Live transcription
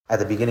at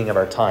the beginning of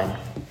our time.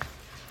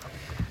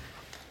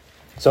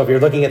 So if you're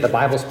looking at the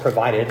Bibles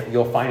provided,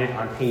 you'll find it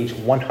on page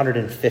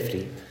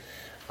 150,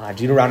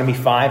 Deuteronomy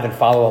 5, and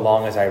follow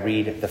along as I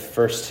read the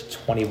first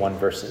 21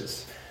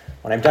 verses.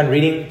 When I'm done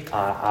reading,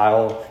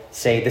 I'll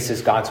say this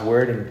is God's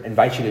word and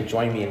invite you to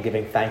join me in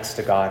giving thanks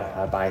to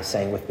God by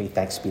saying with me,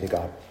 thanks be to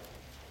God.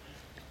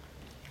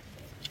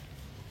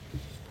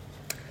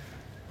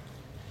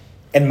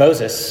 And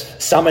Moses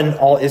summoned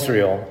all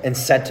Israel and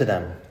said to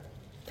them,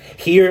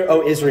 "Hear,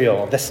 O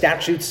Israel, the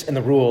statutes and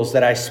the rules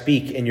that I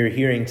speak in your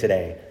hearing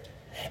today,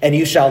 and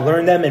you shall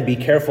learn them and be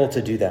careful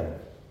to do them.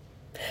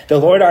 The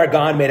Lord our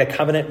God made a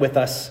covenant with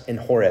us in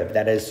Horeb,"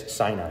 that is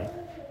Sinai.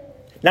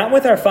 "Not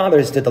with our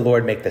fathers did the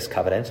Lord make this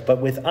covenant,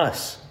 but with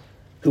us,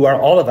 who are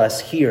all of us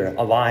here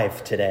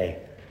alive today.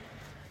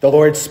 The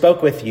Lord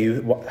spoke with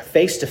you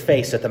face to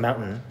face at the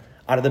mountain,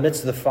 out of the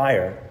midst of the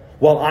fire,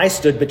 while I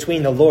stood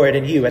between the Lord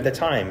and you at the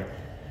time,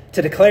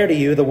 to declare to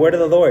you the word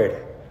of the Lord.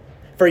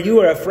 For you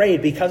are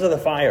afraid because of the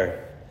fire,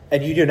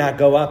 and you do not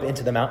go up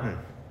into the mountain."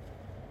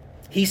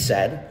 He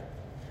said,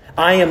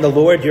 "I am the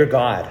Lord your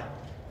God,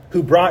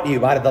 who brought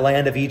you out of the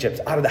land of Egypt,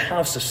 out of the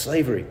house of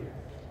slavery.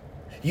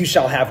 You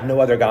shall have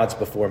no other gods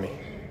before me.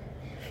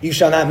 You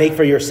shall not make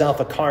for yourself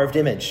a carved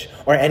image,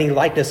 or any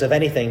likeness of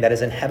anything that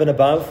is in heaven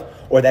above,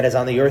 or that is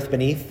on the earth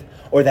beneath,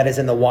 or that is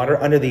in the water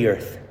under the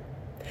earth.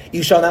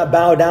 You shall not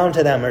bow down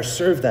to them or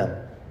serve them.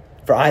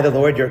 For I, the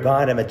Lord your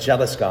God, am a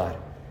jealous God,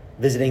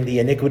 visiting the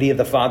iniquity of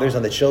the fathers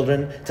on the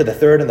children to the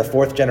third and the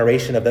fourth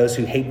generation of those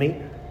who hate me,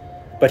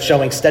 but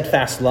showing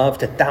steadfast love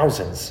to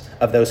thousands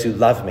of those who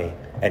love me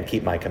and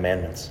keep my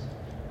commandments.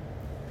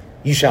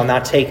 You shall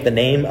not take the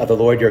name of the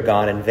Lord your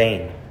God in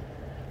vain,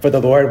 for the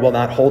Lord will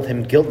not hold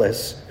him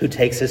guiltless who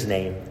takes his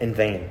name in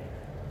vain.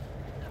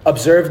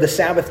 Observe the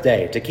Sabbath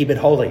day to keep it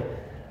holy,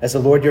 as the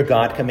Lord your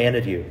God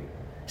commanded you.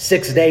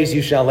 6 days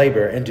you shall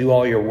labor and do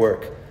all your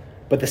work,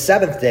 but the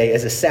seventh day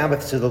is a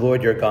Sabbath to the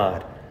Lord your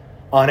God.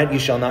 On it you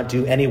shall not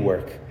do any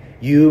work,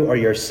 you or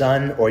your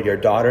son or your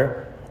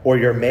daughter, or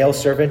your male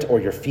servant or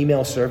your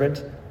female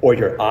servant, or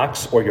your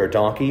ox or your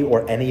donkey,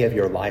 or any of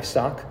your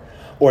livestock,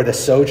 or the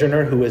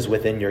sojourner who is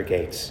within your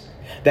gates,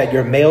 that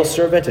your male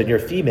servant and your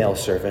female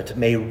servant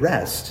may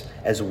rest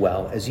as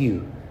well as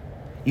you.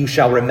 You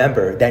shall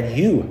remember that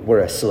you were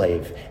a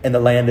slave in the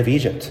land of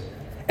Egypt,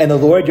 and the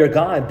Lord your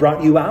God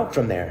brought you out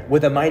from there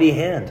with a mighty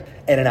hand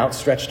and an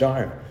outstretched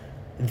arm.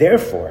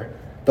 Therefore,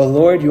 the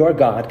Lord your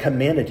God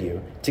commanded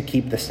you to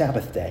keep the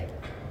Sabbath day.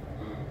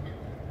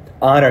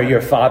 Honor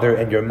your father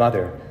and your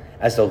mother,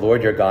 as the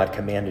Lord your God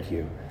commanded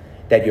you,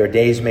 that your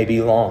days may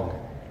be long,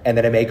 and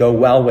that it may go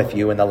well with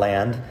you in the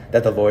land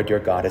that the Lord your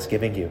God is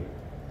giving you.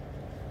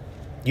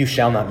 You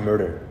shall not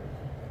murder,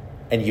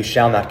 and you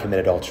shall not commit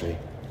adultery,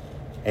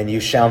 and you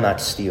shall not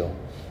steal,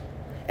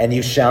 and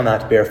you shall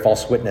not bear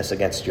false witness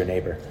against your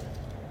neighbor,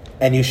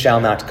 and you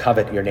shall not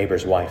covet your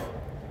neighbor's wife,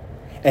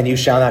 and you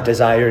shall not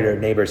desire your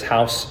neighbor's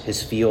house,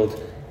 his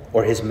field,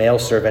 or his male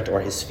servant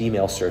or his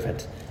female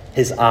servant,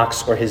 his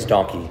ox or his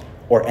donkey,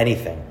 or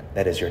anything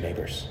that is your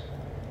neighbor's."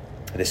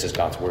 This is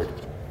God's word.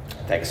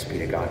 Thanks be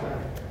to God.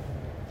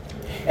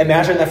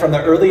 Imagine that from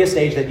the earliest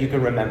age that you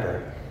can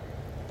remember,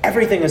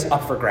 everything is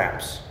up for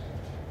grabs.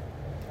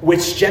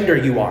 Which gender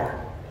you are,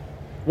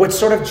 what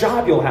sort of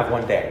job you'll have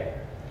one day,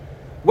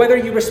 whether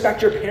you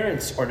respect your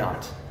parents or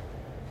not,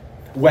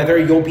 whether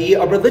you'll be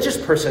a religious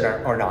person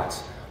or not,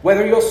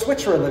 whether you'll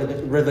switch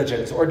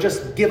religions or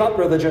just give up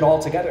religion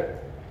altogether,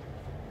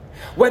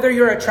 whether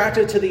you're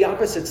attracted to the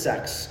opposite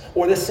sex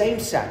or the same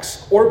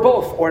sex or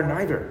both or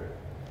neither.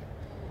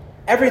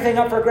 Everything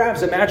up for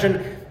grabs.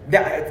 Imagine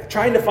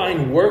trying to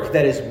find work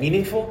that is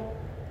meaningful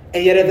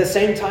and yet at the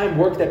same time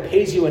work that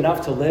pays you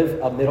enough to live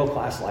a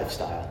middle-class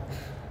lifestyle.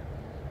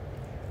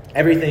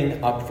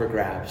 Everything up for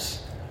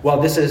grabs. Well,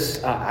 this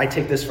is, I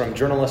take this from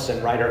journalist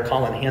and writer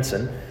Colin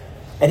Hansen,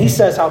 and he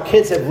says how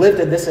kids have lived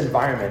in this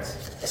environment,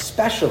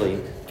 especially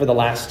for the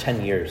last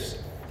 10 years.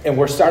 And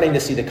we're starting to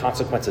see the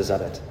consequences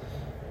of it.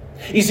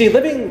 You see,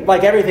 living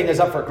like everything is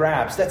up for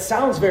grabs, that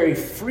sounds very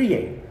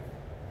freeing.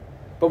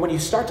 But when you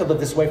start to live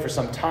this way for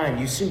some time,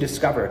 you soon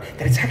discover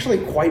that it's actually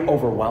quite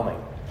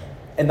overwhelming.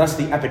 And thus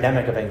the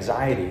epidemic of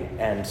anxiety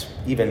and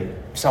even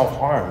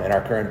self-harm in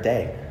our current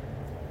day.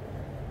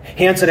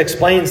 Hansen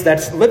explains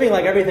that living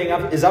like everything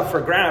is up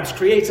for grabs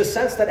creates a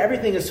sense that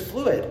everything is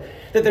fluid,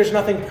 that there's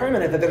nothing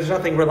permanent, that there's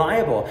nothing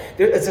reliable.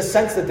 It's a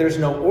sense that there's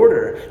no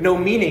order, no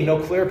meaning, no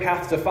clear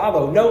path to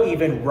follow, no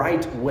even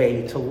right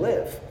way to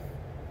live.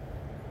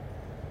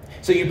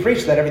 So you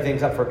preach that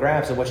everything's up for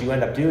grabs, and what you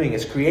end up doing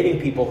is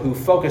creating people who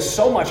focus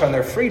so much on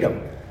their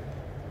freedom,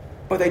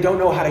 but they don't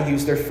know how to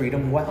use their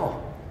freedom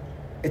well.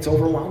 It's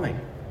overwhelming.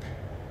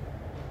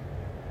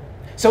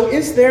 So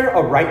is there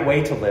a right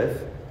way to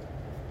live?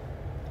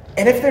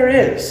 And if there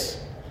is,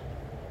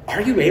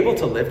 are you able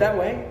to live that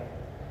way?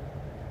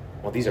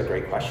 Well, these are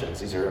great questions.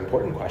 These are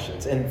important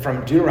questions. And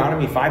from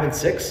Deuteronomy 5 and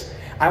 6,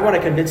 I want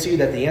to convince you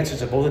that the answer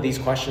to both of these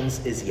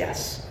questions is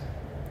yes.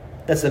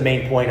 That's the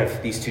main point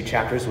of these two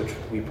chapters, which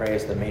we pray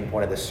is the main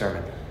point of this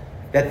sermon.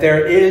 That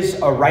there is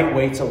a right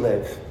way to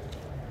live.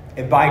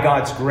 And by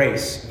God's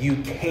grace, you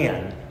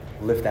can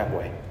live that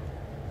way.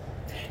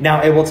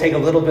 Now, it will take a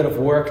little bit of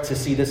work to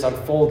see this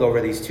unfold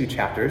over these 2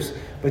 chapters,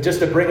 but just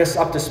to bring us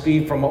up to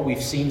speed from what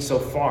we've seen so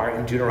far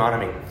in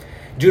Deuteronomy.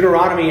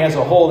 Deuteronomy as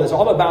a whole is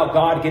all about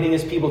God getting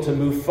his people to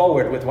move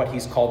forward with what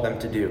he's called them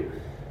to do.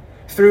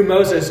 Through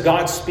Moses,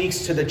 God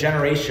speaks to the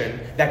generation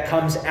that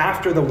comes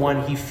after the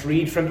one he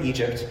freed from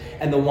Egypt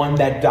and the one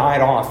that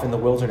died off in the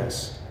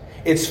wilderness.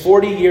 It's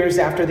 40 years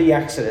after the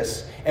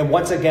Exodus, and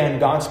once again,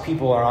 God's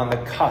people are on the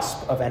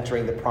cusp of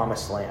entering the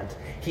promised land.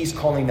 He's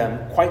calling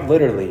them, quite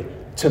literally,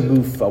 to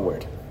move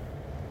forward.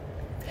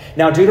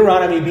 Now,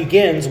 Deuteronomy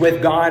begins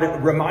with God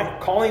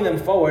calling them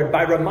forward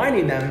by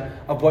reminding them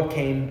of what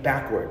came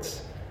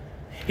backwards.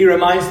 He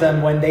reminds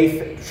them when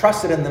they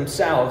trusted in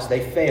themselves,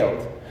 they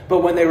failed.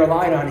 But when they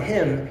relied on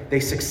him, they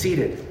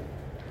succeeded.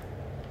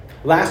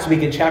 Last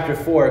week in chapter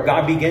 4,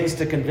 God begins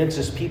to convince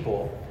his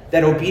people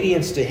that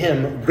obedience to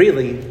him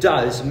really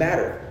does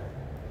matter.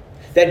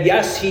 That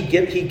yes, he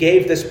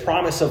gave this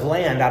promise of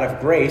land out of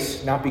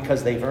grace, not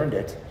because they've earned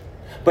it,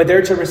 but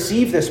they're to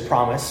receive this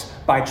promise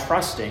by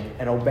trusting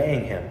and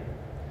obeying him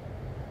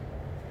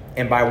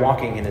and by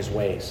walking in his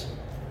ways.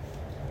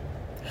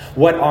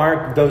 What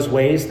are those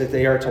ways that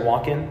they are to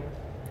walk in?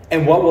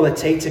 And what will it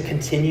take to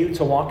continue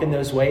to walk in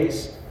those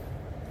ways?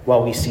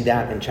 Well, we see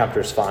that in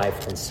chapters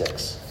 5 and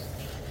 6.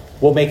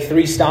 We'll make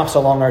 3 stops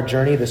along our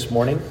journey this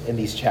morning in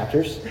these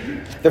chapters.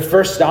 The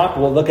first stop,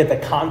 we'll look at the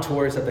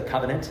contours of the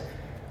covenant.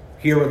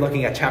 Here we're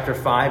looking at chapter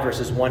 5,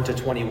 verses 1 to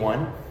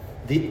 21.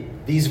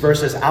 These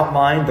verses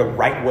outline the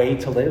right way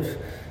to live.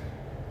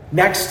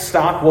 Next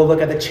stop, we'll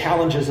look at the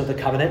challenges of the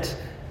covenant.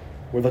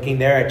 We're looking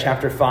there at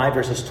chapter 5,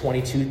 verses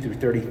 22 through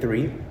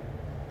 33.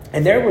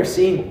 And there we're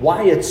seeing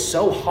why it's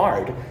so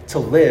hard to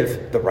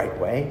live the right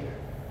way.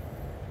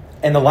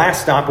 And the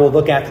last stop, we'll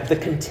look at the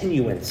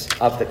continuance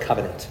of the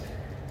covenant.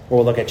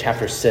 We'll look at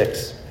chapter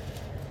 6,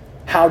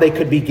 how they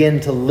could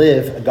begin to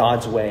live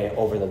God's way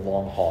over the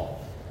long haul.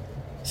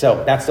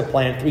 So that's the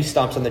plan. 3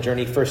 stops on the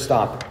journey. First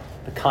stop,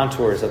 the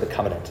contours of the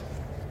covenant.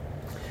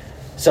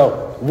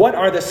 So what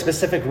are the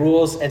specific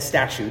rules and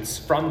statutes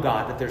from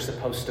God that they're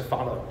supposed to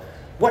follow?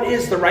 What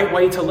is the right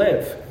way to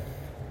live?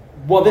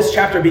 Well, this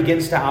chapter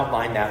begins to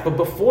outline that. But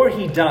before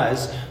he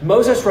does,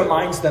 Moses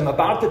reminds them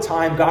about the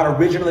time God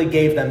originally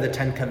gave them the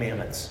 10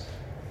 Commandments.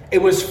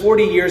 It was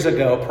 40 years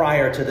ago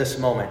prior to this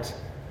moment.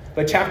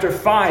 But chapter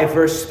 5,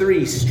 verse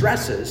 3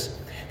 stresses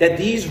that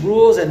these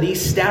rules and these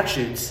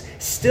statutes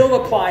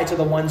still apply to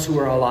the ones who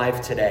are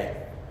alive today.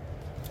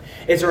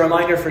 It's a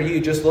reminder for you,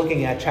 just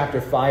looking at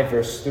chapter 5,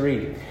 verse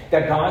 3,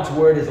 that God's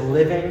word is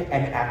living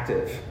and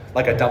active,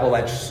 like a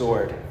double-edged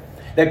sword.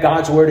 That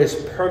God's word is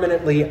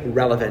permanently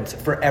relevant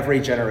for every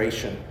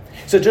generation.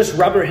 So just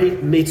rubber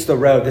meets the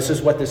road. This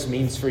is what this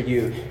means for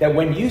you. That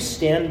when you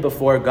stand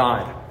before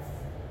God,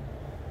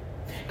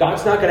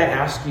 God's not going to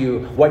ask you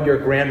what your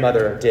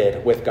grandmother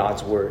did with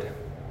God's word.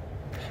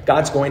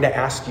 God's going to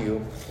ask you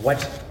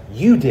what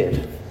you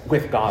did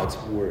with God's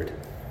word.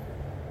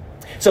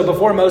 So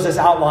before Moses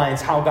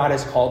outlines how God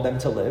has called them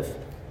to live,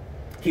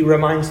 he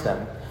reminds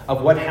them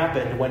of what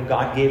happened when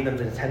God gave them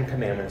the 10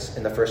 Commandments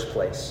in the first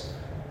place.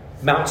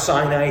 Mount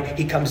Sinai,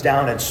 he comes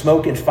down in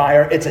smoke and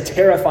fire. It's a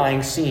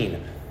terrifying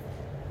scene.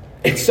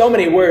 In so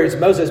many words,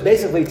 Moses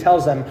basically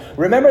tells them,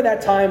 remember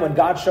that time when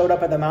God showed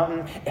up at the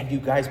mountain and you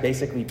guys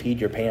basically peed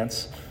your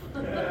pants?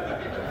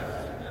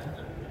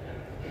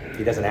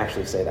 He doesn't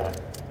actually say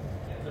that.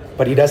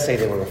 But he does say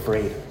they were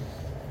afraid.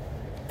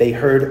 They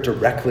heard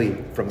directly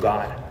from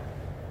God.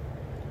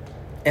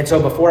 And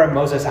so before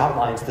Moses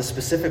outlines the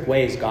specific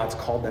ways God's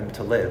called them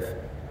to live,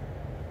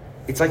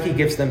 it's like he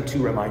gives them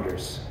 2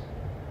 reminders.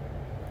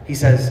 He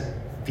says,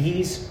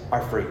 these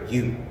are for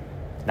you,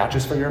 not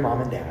just for your mom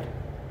and dad.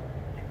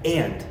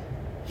 And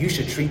you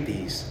should treat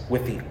these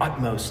with the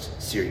utmost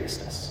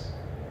seriousness.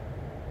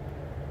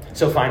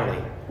 So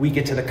finally, we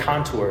get to the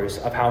contours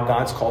of how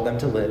God's called them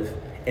to live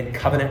in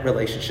covenant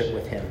relationship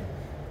with him.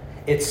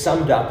 It's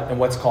summed up in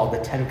what's called the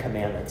 10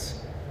 Commandments,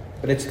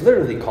 but it's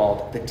literally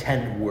called the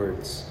 10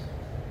 words.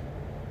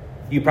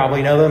 You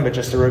probably know them, but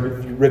just to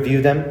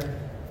review them,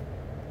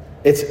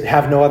 it's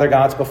have no other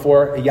gods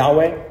before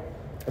Yahweh,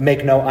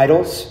 make no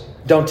idols,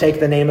 don't take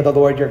the name of the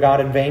Lord your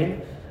God in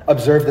vain,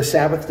 observe the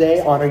Sabbath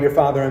day, honor your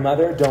father and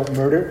mother, don't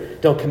murder,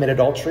 don't commit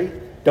adultery,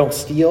 don't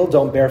steal,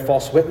 don't bear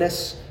false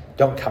witness,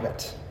 don't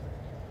covet.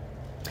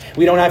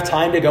 We don't have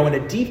time to go into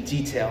deep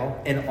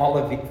detail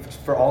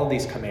for all of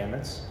these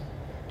commandments.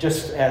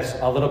 Just as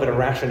a little bit of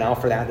rationale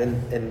for that,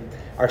 in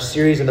our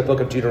series in the book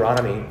of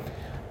Deuteronomy,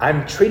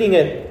 I'm treating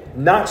it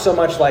not so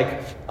much like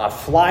a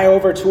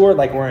flyover tour,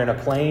 like we're in a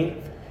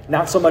plane,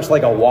 not so much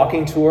like a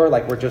walking tour,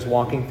 like we're just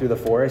walking through the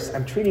forest.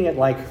 I'm treating it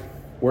like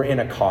we're in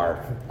a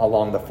car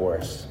along the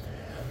forest.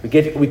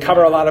 We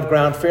cover a lot of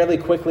ground fairly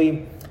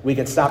quickly. We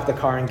can stop the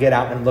car and get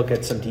out and look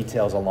at some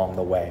details along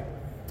the way.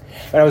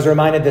 But I was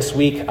reminded this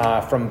week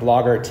from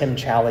blogger Tim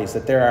Challies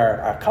that there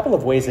are a couple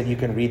of ways that you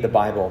can read the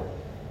Bible.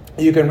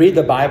 You can read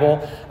the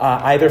Bible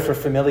either for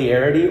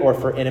familiarity or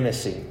for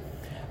intimacy.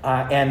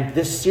 And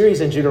this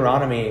series in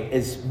Deuteronomy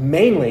is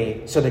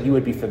mainly so that you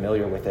would be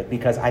familiar with it,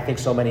 because I think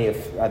so many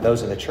of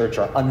those in the church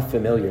are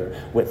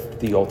unfamiliar with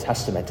the Old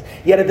Testament.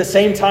 Yet at the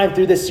same time,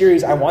 through this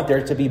series, I want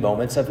there to be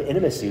moments of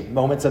intimacy,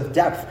 moments of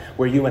depth,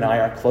 where you and I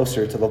are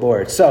closer to the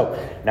Lord. So,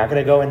 not going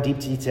to go in deep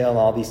detail on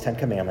all these 10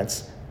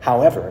 commandments.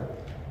 However,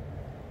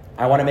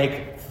 I want to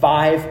make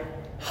 5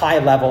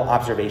 high-level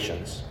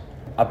observations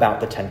about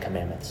the 10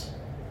 commandments.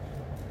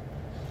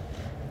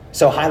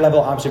 So, high-level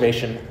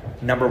observation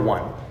number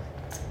 1.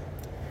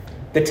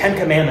 The 10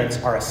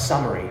 commandments are a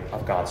summary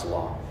of God's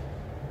law.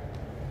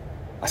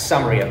 A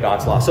summary of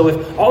God's law. So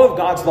if all of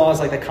God's law is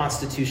like the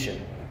Constitution,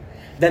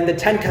 then the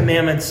 10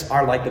 commandments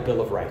are like the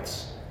Bill of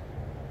Rights.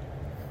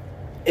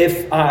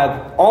 If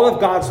all of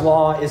God's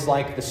law is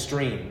like the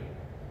stream,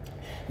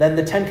 then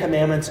the 10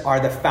 commandments are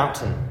the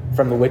fountain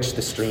from which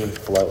the stream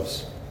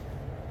flows.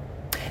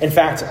 In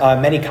fact,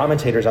 many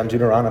commentators on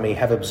Deuteronomy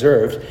have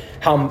observed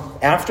how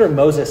after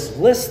Moses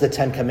lists the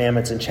 10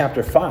 commandments in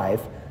chapter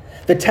 5,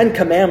 the 10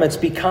 commandments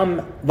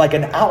become like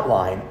an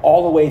outline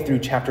all the way through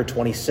chapter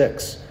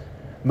 26.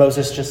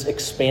 Moses just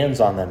expands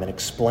on them and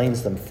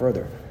explains them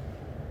further.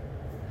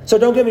 So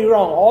don't get me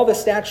wrong, all the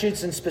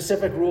statutes and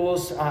specific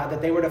rules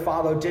that they were to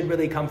follow did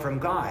really come from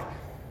God.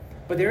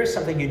 But there is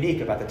something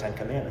unique about the 10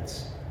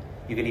 commandments.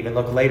 You can even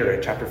look later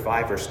at chapter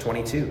 5, verse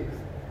 22.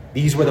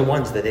 These were the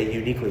ones that they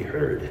uniquely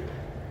heard.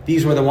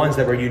 These were the ones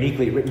that were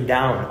uniquely written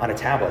down on a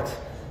tablet.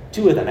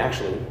 2 of them,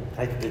 actually.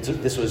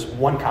 This was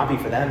one copy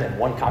for them and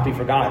one copy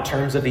for God,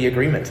 terms of the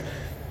agreement.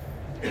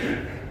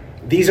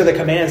 These are the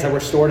commands that were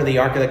stored in the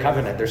Ark of the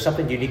Covenant. There's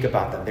something unique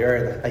about them.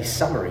 They're a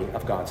summary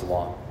of God's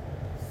law.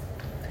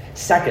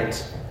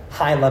 Second,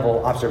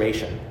 high-level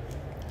observation.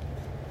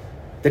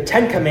 The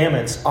 10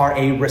 commandments are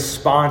a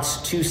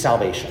response to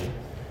salvation,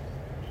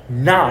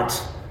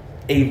 not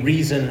a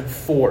reason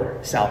for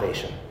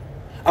salvation.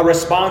 A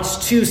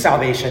response to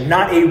salvation,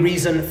 not a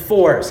reason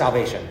for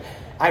salvation.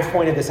 I've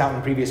pointed this out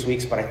in previous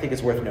weeks, but I think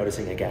it's worth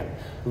noticing again.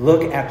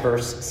 Look at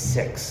verse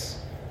 6.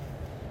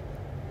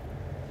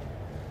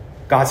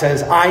 God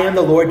says, I am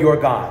the Lord your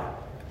God.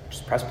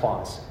 Just press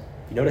pause.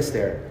 You notice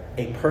there,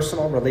 a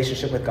personal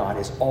relationship with God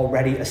is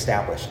already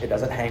established. It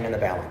doesn't hang in the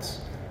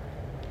balance.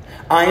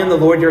 I am the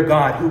Lord your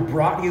God who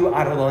brought you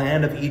out of the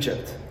land of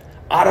Egypt,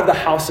 out of the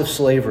house of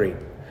slavery.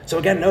 So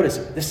again, notice,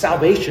 this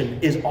salvation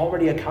is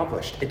already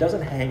accomplished. It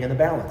doesn't hang in the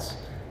balance.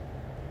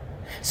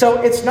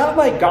 So it's not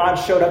like God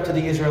showed up to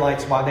the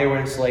Israelites while they were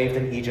enslaved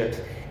in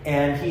Egypt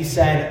and he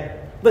said,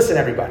 listen,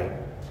 everybody,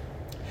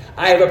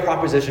 I have a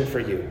proposition for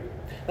you.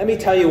 Let me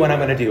tell you what I'm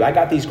going to do. I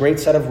got these great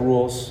set of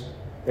rules.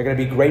 They're going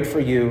to be great for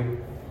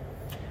you.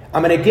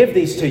 I'm going to give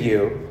these to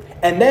you,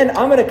 and then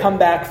I'm going to come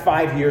back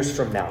 5 years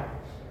from now.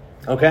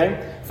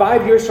 Okay?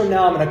 5 years from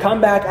now, I'm going to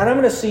come back and I'm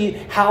going to see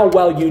how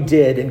well you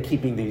did in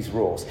keeping these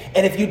rules.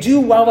 And if you do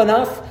well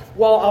enough,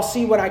 well, I'll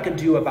see what I can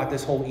do about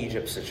this whole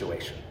Egypt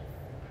situation.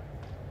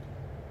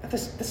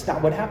 That's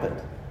not what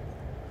happened.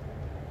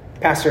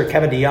 Pastor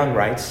Kevin DeYoung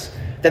writes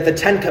that the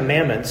 10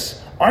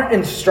 commandments aren't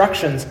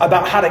instructions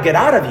about how to get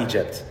out of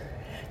Egypt.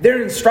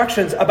 They're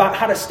instructions about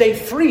how to stay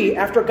free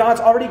after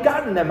God's already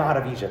gotten them out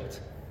of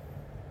Egypt.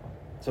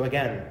 So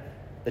again,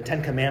 the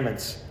 10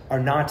 commandments are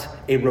not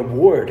a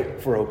reward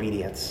for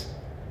obedience.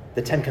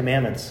 The 10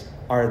 commandments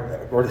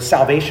are, or the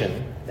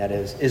salvation, that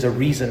is a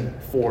reason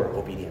for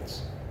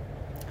obedience.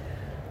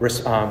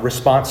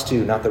 Response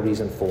to, not the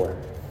reason for.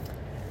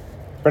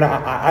 But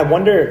I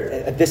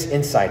wonder, this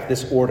insight,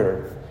 this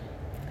order,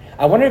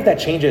 I wonder if that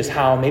changes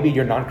how maybe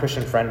your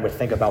non-Christian friend would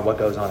think about what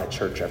goes on at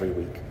church every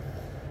week.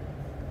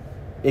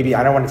 Maybe,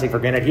 I don't want to take for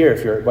granted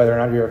here whether or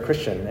not you're a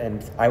Christian.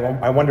 And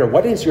I wonder,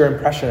 what is your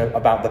impression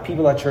about the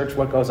people at church,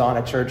 what goes on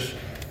at church?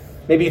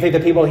 Maybe you think the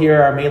people here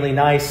are mainly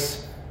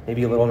nice,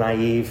 maybe a little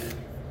naive,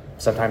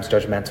 sometimes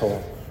judgmental.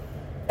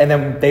 And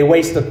then they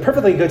waste a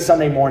perfectly good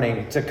Sunday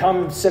morning to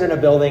come sit in a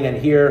building and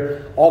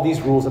hear all these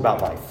rules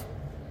about life.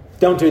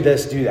 Don't do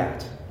this, do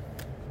that.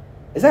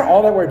 Is that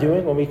all that we're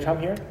doing when we come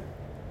here?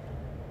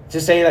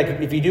 Just saying, like,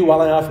 if you do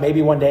well enough,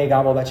 maybe one day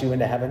God will let you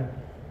into heaven?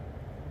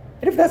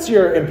 And if that's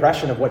your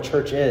impression of what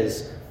church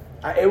is,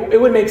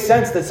 it would make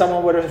sense that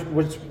someone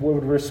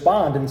would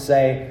respond and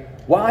say,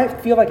 well, I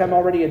feel like I'm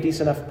already a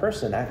decent enough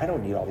person. I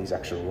don't need all these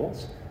extra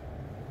rules.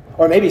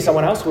 Or maybe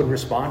someone else would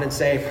respond and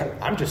say,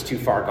 I'm just too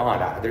far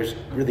gone. There's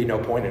really no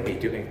point in me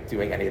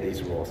doing any of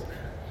these rules.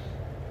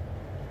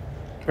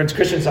 Friends,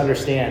 Christians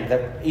understand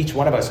that each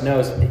one of us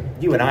knows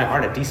you and I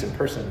aren't a decent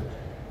person.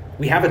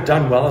 We haven't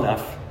done well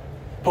enough,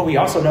 but we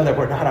also know that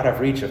we're not out of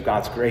reach of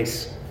God's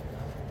grace.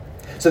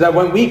 So that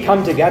when we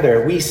come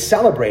together, we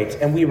celebrate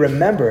and we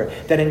remember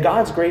that in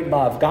God's great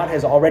love, God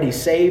has already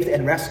saved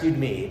and rescued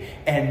me,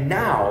 and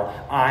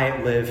now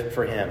I live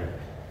for him.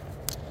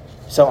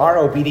 So our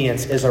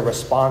obedience is a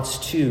response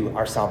to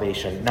our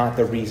salvation, not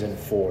the reason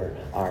for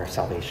our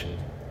salvation.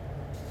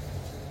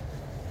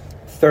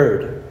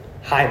 Third,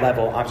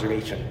 high-level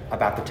observation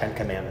about the 10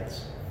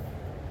 Commandments.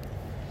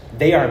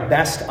 They are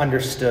best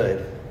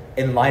understood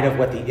in light of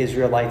what the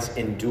Israelites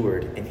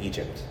endured in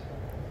Egypt.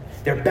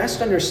 They're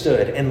best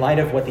understood in light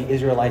of what the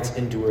Israelites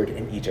endured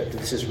in Egypt.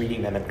 This is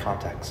reading them in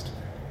context.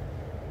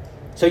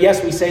 So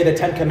yes, we say the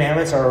Ten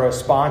Commandments are a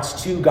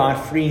response to God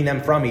freeing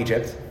them from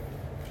Egypt,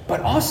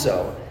 but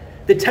also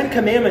the Ten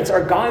Commandments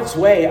are God's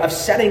way of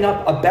setting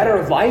up a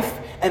better life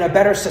and a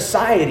better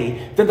society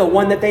than the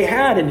one that they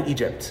had in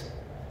Egypt.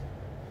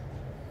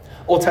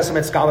 Old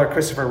Testament scholar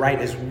Christopher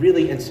Wright is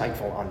really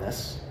insightful on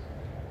this.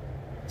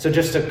 So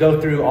just to go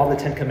through all the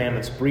Ten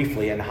Commandments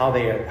briefly and how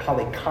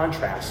they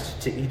contrast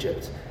to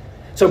Egypt.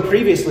 So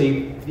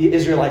previously, the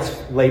Israelites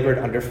labored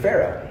under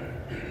Pharaoh.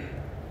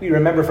 We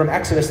remember from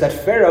Exodus that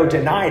Pharaoh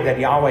denied that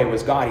Yahweh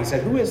was God. He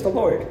said, "Who is the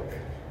Lord?"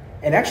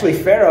 And actually,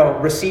 Pharaoh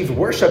received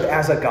worship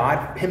as a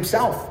god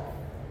himself.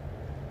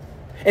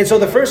 And so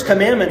the first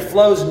commandment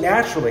flows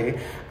naturally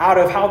out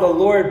of how the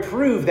Lord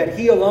proved that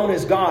he alone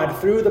is God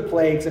through the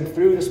plagues and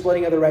through the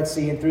splitting of the Red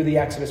Sea and through the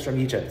Exodus from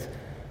Egypt.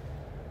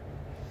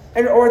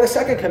 Or the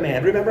second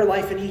command, remember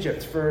life in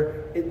Egypt for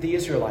the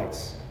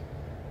Israelites.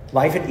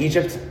 Life in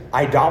Egypt,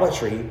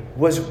 idolatry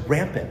was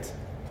rampant.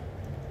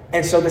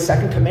 And so the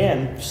second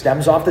command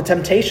stems off the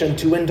temptation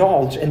to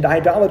indulge in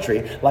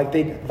idolatry like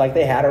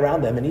they had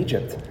around them in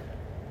Egypt.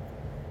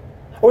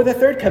 Or the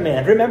third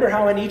command, remember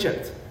how in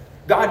Egypt,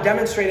 God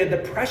demonstrated the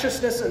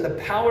preciousness and the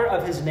power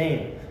of his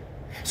name.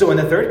 So in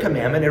the third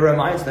commandment, it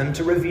reminds them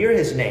to revere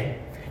his name,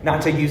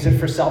 not to use it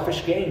for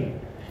selfish gain,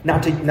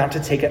 not to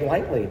take it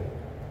lightly.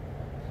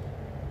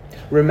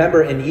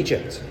 Remember in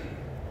Egypt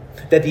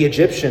that the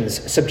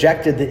Egyptians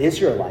subjected the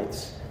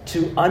Israelites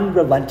to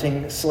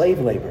unrelenting slave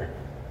labor.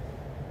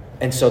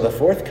 And so the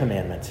fourth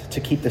commandment, to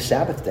keep the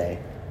Sabbath day,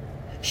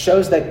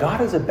 shows that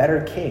God is a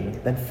better king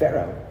than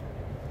Pharaoh.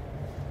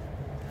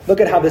 Look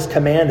at how this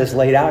command is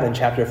laid out in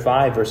chapter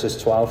 5, verses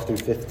 12 through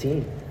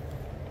 15.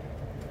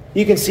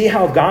 You can see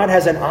how God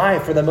has an eye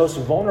for the most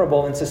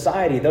vulnerable in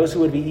society, those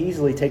who would be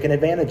easily taken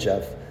advantage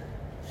of.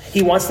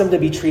 He wants them to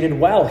be treated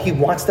well. He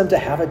wants them to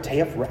have a day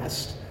of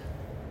rest.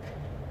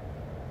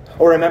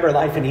 Or remember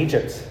life in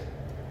Egypt.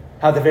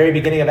 How at the very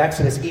beginning of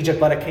Exodus,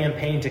 Egypt led a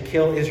campaign to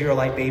kill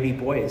Israelite baby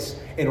boys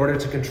in order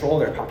to control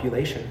their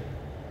population.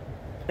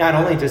 Not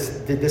only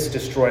did this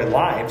destroy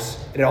lives,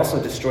 it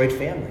also destroyed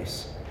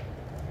families.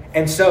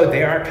 And so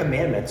there are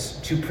commandments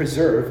to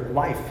preserve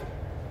life.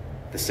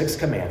 The sixth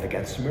command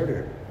against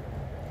murder.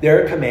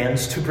 There are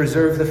commands to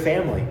preserve the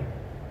family.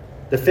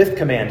 The fifth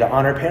command to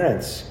honor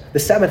parents. The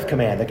seventh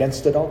command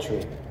against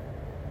adultery.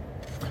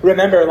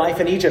 Remember life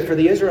in Egypt for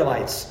the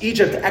Israelites.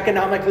 Egypt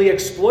economically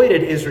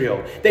exploited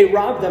Israel. They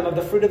robbed them of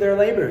the fruit of their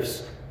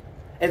labors.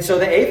 And so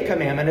the eighth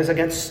commandment is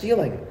against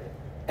stealing.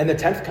 And the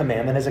 10th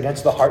commandment is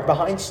against the heart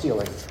behind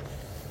stealing.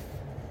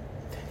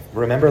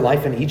 Remember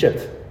life in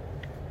Egypt.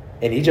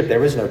 In Egypt, there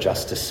was no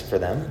justice for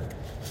them.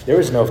 There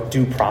was no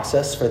due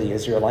process for the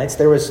Israelites.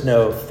 There was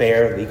no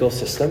fair legal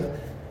system.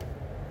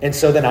 And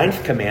so the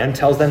 9th command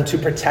tells them to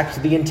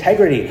protect the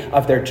integrity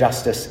of their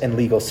justice and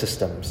legal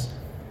systems.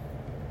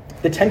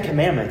 The 10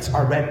 commandments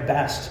are read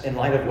best in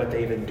light of what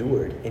they've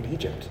endured in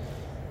Egypt.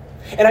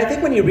 And I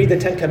think when you read the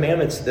 10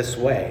 commandments this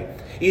way,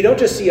 you don't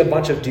just see a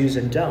bunch of do's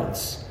and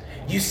don'ts.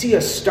 You see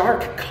a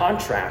stark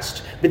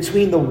contrast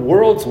between the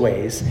world's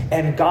ways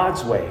and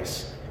God's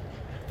ways.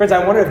 Friends,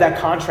 I wonder if that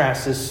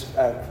contrast is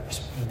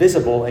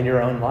visible in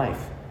your own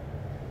life.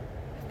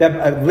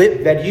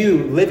 That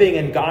you, living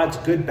in God's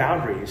good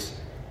boundaries,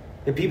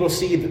 that people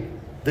see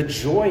the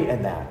joy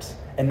in that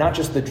and not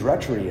just the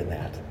drudgery in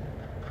that.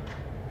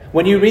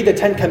 When you read the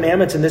 10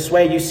 commandments in this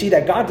way, you see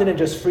that God didn't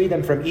just free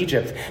them from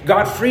Egypt.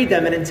 God freed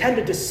them and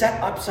intended to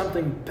set up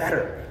something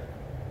better.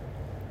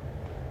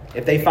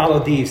 If they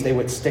followed these, they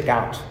would stick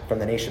out from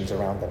the nations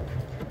around them.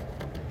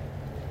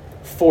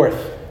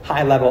 Fourth,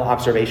 high-level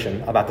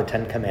observation about the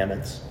 10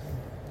 commandments.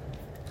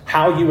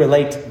 How you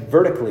relate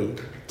vertically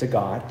to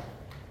God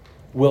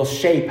will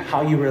shape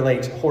how you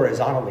relate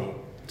horizontally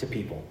to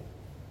people.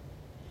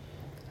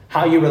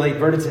 How you relate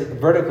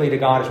vertically to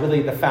God is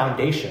really the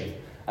foundation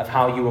of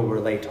how you will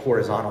relate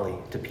horizontally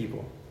to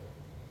people.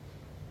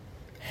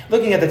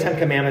 Looking at the 10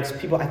 commandments,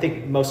 people, I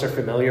think most are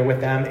familiar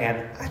with them,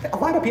 and a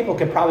lot of people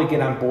can probably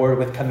get on board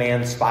with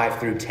commands 5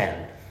 through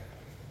 10.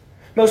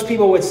 Most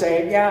people would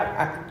say,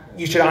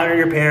 you should honor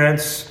your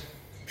parents,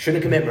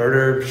 shouldn't commit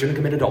murder, shouldn't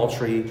commit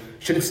adultery,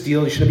 shouldn't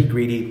steal, you shouldn't be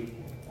greedy.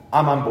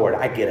 I'm on board,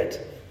 I get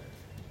it.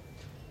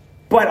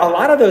 But a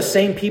lot of those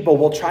same people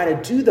will try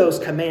to do those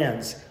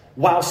commands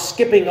while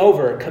skipping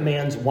over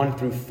commands 1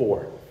 through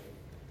 4.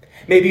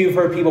 Maybe you've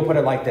heard people put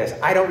it like this: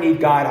 I don't need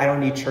God, I don't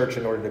need church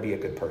in order to be a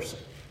good person.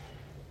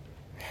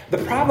 The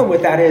problem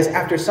with that is,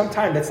 after some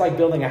time, that's like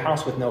building a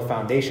house with no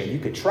foundation. You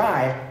could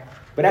try,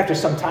 but after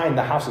some time,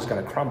 the house is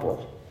going to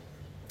crumble.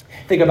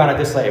 Think about it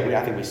this way.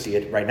 I think we see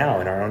it right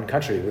now in our own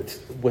country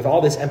with all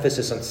this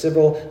emphasis on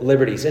civil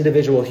liberties,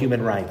 individual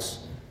human rights.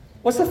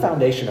 What's the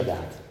foundation of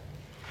that?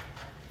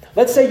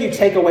 Let's say you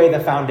take away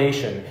the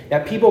foundation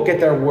that people get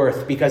their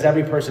worth because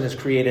every person is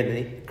created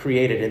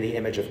in the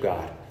image of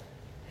God.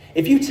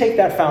 If you take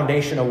that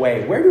foundation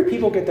away, where do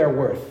people get their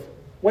worth?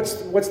 What's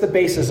the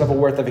basis of a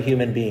worth of a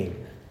human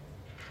being?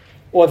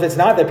 Well, if it's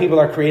not that people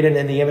are created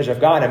in the image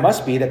of God, it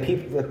must be that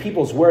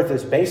people's worth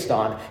is based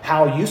on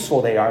how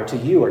useful they are to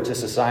you or to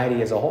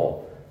society as a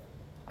whole.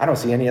 I don't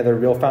see any other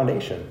real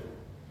foundation.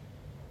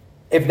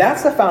 If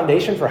that's the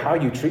foundation for how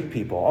you treat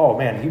people, oh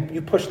man,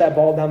 you push that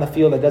ball down the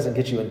field, that doesn't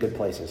get you in good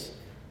places.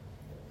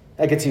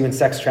 That gets you in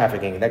sex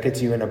trafficking. That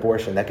gets you in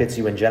abortion. That gets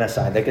you in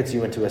genocide. That gets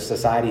you into a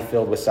society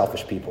filled with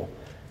selfish people.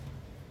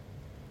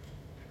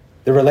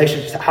 The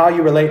relationship, how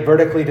you relate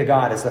vertically to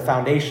God, is the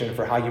foundation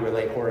for how you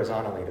relate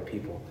horizontally to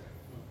people.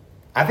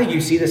 I think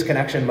you see this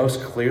connection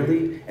most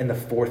clearly in the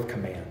fourth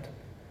command.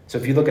 So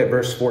if you look at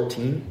verse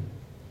 14,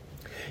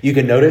 you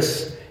can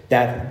notice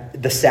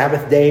that the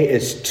Sabbath day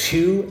is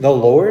to the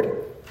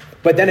Lord,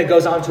 but then it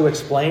goes on to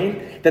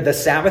explain that the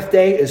Sabbath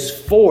day is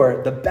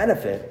for the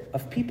benefit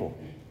of people.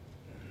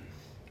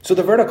 So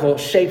the vertical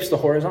shapes the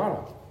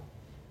horizontal.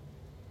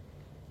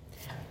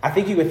 I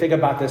think you could think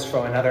about this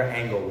from another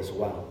angle as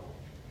well.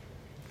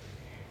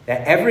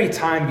 That every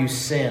time you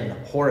sin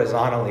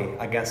horizontally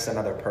against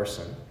another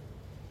person,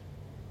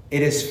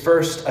 it is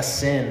first a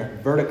sin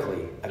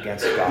vertically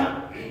against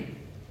God.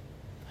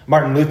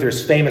 Martin Luther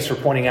is famous for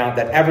pointing out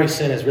that every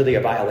sin is really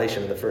a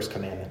violation of the first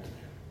commandment.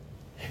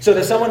 So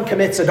if someone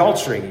commits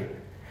adultery,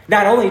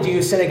 not only do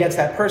you sin against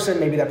that person,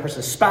 maybe that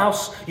person's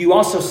spouse, you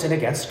also sin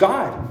against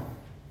God.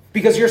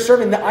 Because you're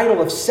serving the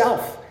idol of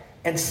self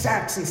and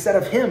sex instead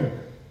of him.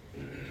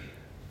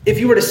 If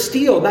you were to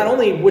steal, not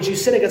only would you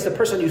sin against the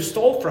person you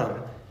stole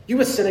from, you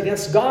would sin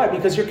against God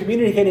because you're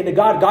communicating to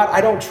God, God,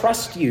 I don't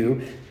trust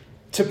you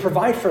to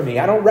provide for me.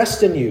 I don't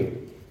rest in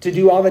you to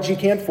do all that you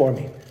can for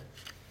me.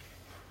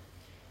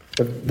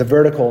 The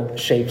vertical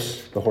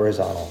shapes the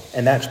horizontal,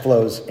 and that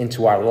flows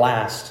into our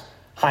last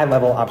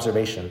high-level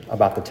observation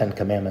about the Ten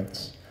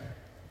Commandments.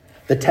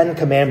 The Ten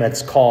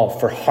Commandments call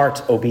for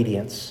heart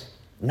obedience,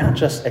 not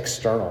just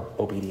external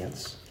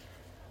obedience.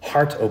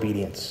 Heart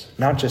obedience,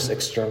 not just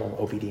external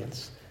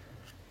obedience.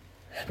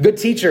 Good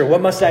teacher, what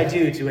must I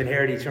do to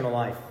inherit eternal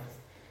life?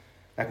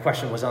 That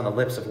question was on the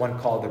lips of one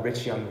called the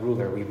rich young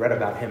ruler. We read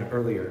about him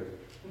earlier.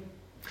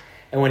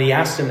 And when he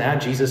asked him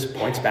that, Jesus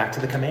points back to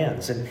the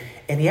commands. And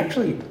he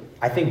actually,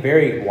 I think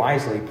very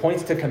wisely,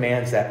 points to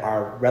commands that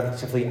are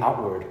relatively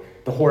outward,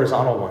 the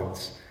horizontal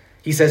ones.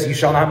 He says, you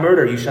shall not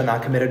murder, you shall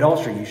not commit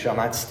adultery, you shall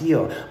not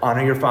steal,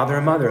 honor your father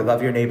and mother,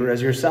 love your neighbor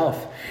as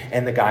yourself.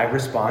 And the guy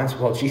responds,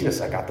 well, Jesus,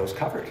 I got those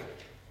covered.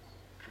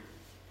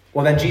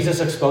 Well, then Jesus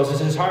exposes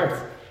his heart.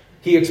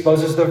 He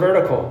exposes the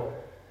vertical.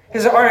 He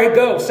says, all right,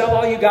 go, sell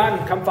all you got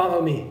and come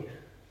follow me.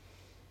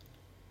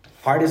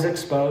 Heart is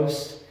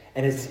exposed,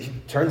 and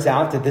it turns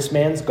out that this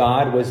man's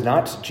God was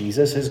not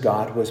Jesus, his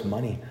God was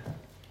money.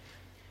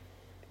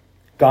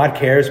 God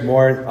cares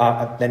more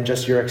than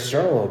just your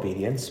external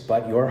obedience,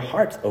 but your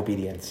heart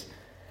obedience.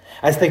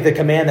 I think the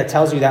command that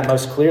tells you that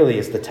most clearly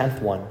is the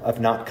 10th one of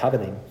not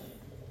coveting,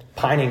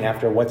 pining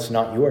after what's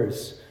not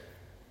yours.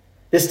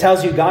 This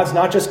tells you God's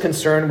not just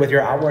concerned with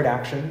your outward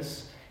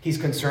actions. He's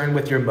concerned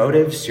with your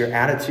motives, your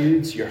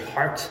attitudes, your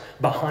heart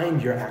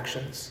behind your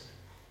actions.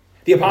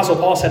 The Apostle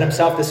Paul said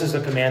himself, this is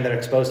the command that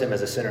exposed him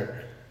as a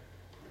sinner.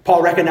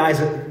 Paul recognized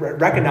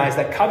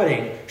that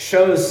coveting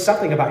shows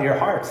something about your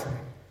heart.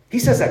 He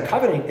says that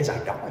coveting is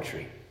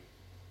idolatry.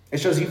 It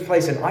shows you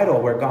place an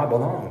idol where God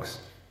belongs.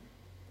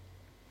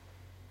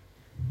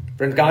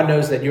 Friends, God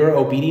knows that your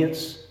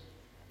obedience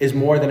is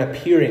more than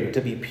appearing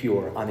to be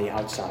pure on the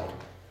outside.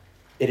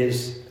 It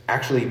is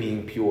actually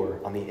being pure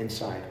on the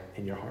inside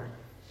in your heart.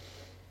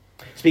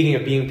 Speaking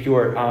of being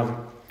pure,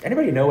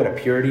 anybody know what a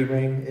purity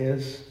ring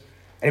is?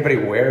 Anybody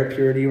wear a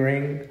purity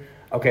ring?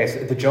 Okay,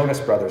 so the Jonas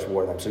Brothers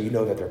wore them, so you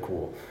know that they're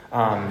cool.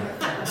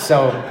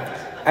 So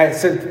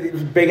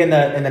big in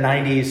the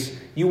 90s,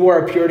 you wore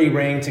a purity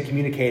ring to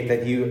communicate that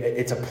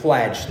it's a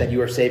pledge that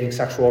you are saving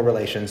sexual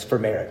relations for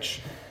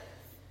marriage.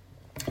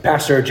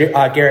 Pastor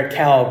Garrett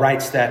Kell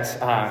writes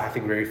that, I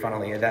think very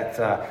funnily,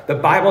 that the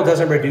Bible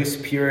doesn't reduce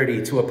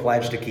purity to a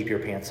pledge to keep your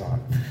pants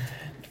on.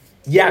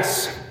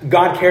 Yes,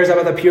 God cares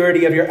about the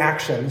purity of your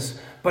actions,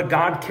 but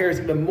God cares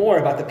even more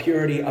about the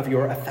purity of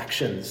your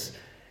affections.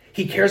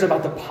 He cares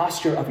about the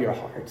posture of your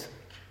heart.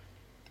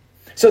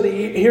 So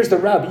here's the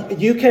rub.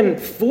 You can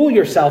fool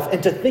yourself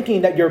into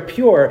thinking that you're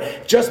pure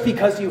just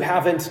because you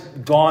haven't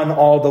gone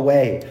all the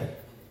way.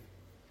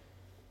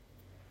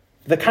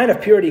 The kind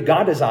of purity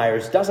God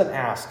desires doesn't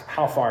ask,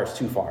 how far is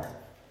too far?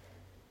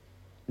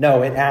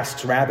 No, it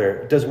asks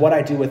rather, does what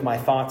I do with my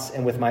thoughts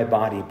and with my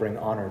body bring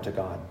honor to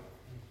God?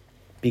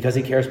 Because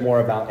he cares more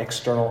about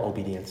external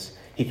obedience.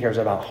 He cares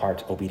about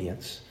heart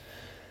obedience.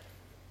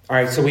 All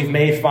right, so we've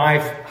made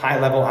 5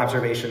 high-level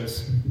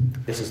observations.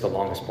 This is the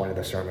longest point of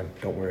the sermon,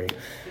 don't worry.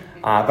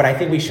 But I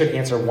think we should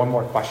answer one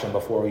more question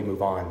before we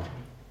move on.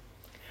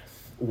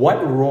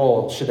 What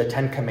role should the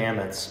 10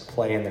 Commandments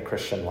play in the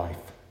Christian life?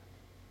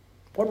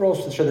 What role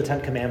should the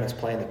 10 Commandments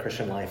play in the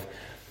Christian life?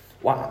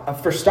 Well,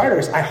 for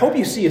starters, I hope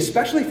you see,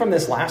 especially from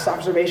this last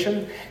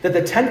observation, that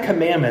the 10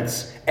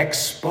 Commandments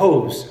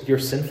expose your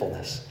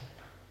sinfulness.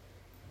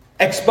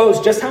 Expose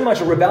just how much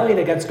rebellion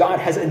against God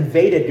has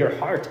invaded your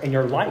heart and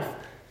your life.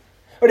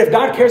 But if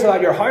God cares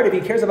about your heart, if he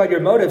cares about your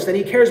motives, then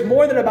he cares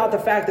more than about the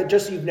fact that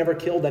just you've never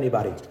killed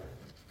anybody.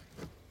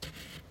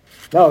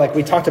 No, like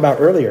we talked about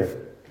earlier.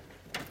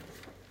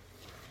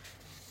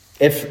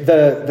 If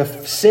the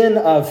sin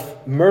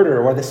of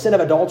murder or the sin of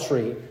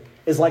adultery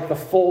is like the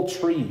full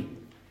tree,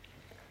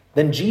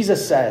 then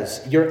Jesus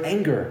says your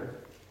anger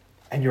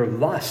and your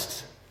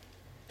lust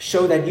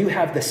show that you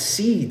have the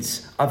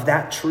seeds of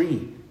that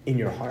tree in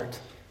your heart.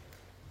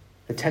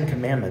 The Ten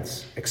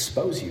Commandments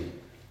expose you.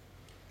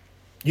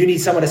 You need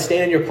someone to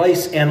stand in your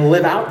place and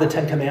live out the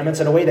Ten Commandments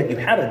in a way that you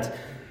haven't.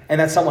 And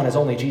that someone is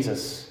only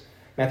Jesus.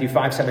 Matthew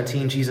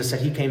 5:17, Jesus said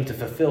he came to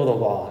fulfill the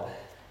law.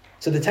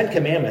 So the Ten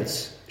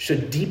Commandments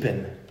should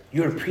deepen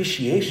your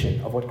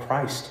appreciation of what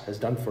Christ has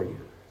done for you.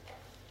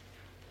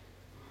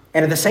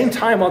 And at the same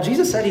time, while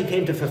Jesus said he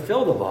came to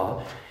fulfill the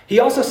law, he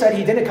also said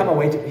he didn't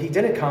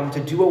come to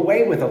do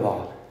away with the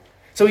law.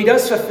 So he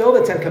does fulfill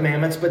the Ten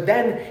Commandments, but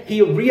then he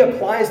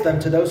reapplies them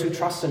to those who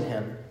trust in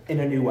him in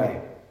a new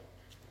way.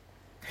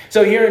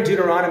 So here in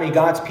Deuteronomy,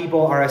 God's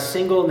people are a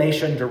single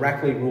nation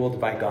directly ruled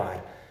by God.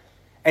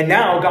 And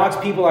now God's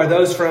people are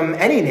those from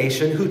any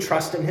nation who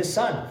trust in his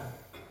Son.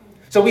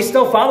 So we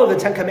still follow the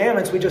Ten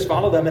Commandments, we just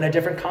follow them in a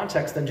different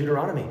context than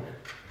Deuteronomy.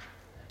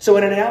 So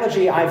an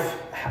analogy I've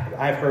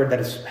heard that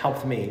has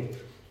helped me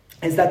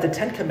is that the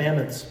Ten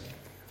Commandments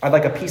are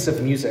like a piece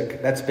of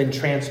music that's been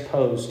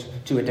transposed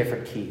to a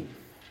different key.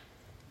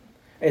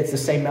 It's the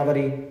same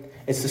melody,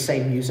 it's the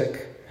same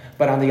music,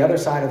 but on the other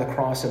side of the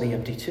cross and the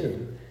empty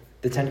tomb,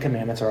 the Ten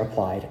Commandments are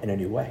applied in a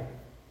new way.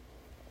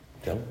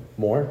 So,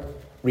 more,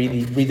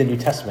 read the New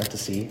Testament to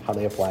see how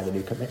they apply the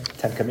new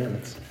Ten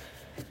Commandments.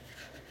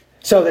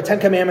 So the Ten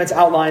Commandments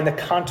outline the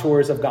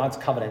contours of God's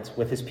covenant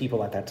with his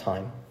people at that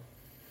time.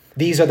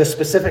 These are the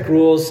specific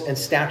rules and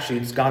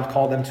statutes God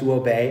called them to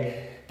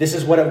obey. This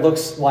is what it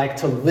looks like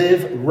to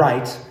live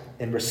right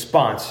in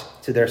response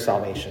to their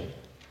salvation.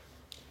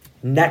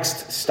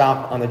 Next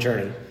stop on the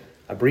journey,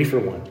 a briefer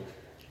one,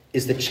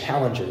 is the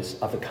challenges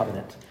of the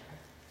covenant.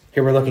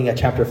 Here we're looking at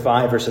chapter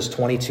 5, verses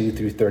 22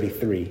 through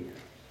 33.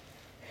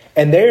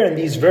 And there in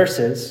these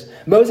verses,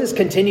 Moses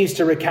continues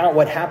to recount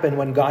what happened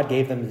when God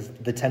gave them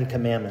the Ten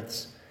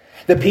Commandments.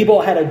 The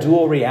people had a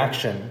dual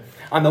reaction.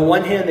 On the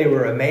one hand, they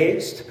were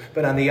amazed,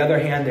 but on the other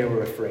hand, they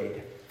were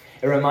afraid.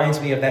 It reminds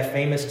me of that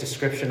famous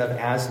description of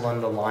Aslan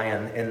the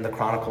lion in the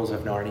Chronicles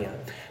of Narnia,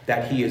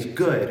 that he is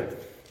good,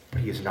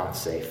 but he is not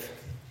safe.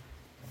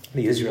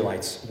 The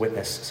Israelites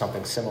witnessed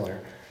something similar.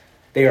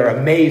 They are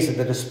amazed at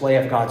the display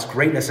of God's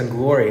greatness and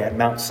glory at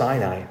Mount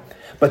Sinai,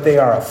 but they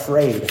are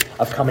afraid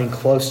of coming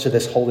close to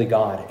this holy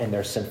God in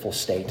their sinful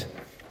state.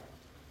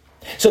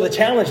 So the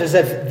challenge is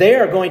that if they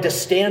are going to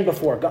stand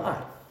before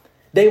God,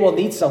 they will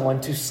need someone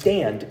to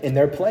stand in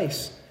their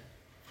place.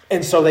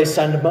 And so they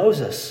send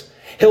Moses.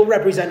 He'll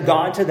represent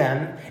God to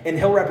them, and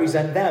he'll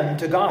represent them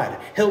to God.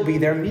 He'll be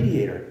their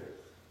mediator.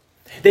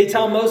 They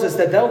tell Moses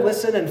that they'll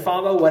listen and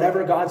follow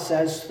whatever God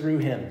says through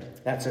him.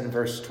 That's in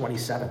verse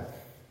 27.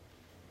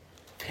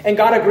 And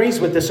God agrees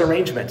with this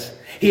arrangement.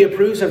 He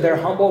approves of their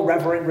humble,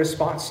 reverent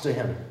response to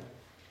him.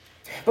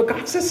 But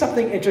God says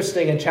something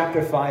interesting in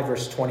chapter 5,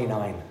 verse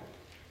 29.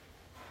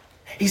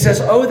 He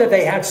says, "Oh, that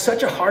they had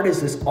such a heart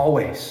as this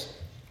always,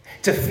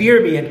 to fear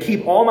me and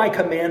keep all my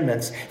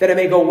commandments, that it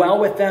may go well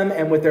with them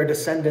and with their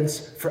descendants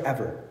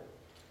forever."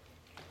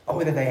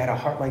 Oh, that they had a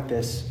heart like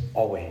this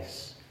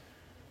always.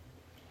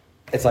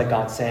 It's like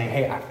God saying,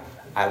 hey,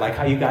 I like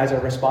how you guys are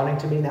responding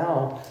to me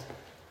now.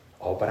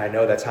 Oh, but I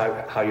know that's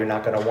how you're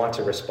not going to want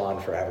to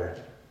respond forever.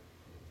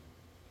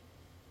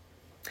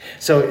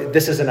 So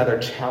this is another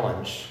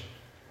challenge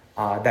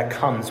that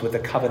comes with the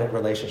covenant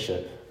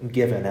relationship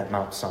given at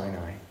Mount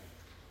Sinai.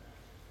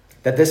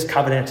 That this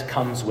covenant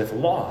comes with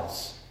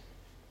laws,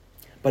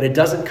 but it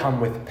doesn't come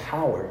with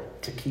power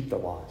to keep the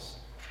laws.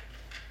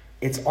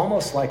 It's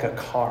almost like a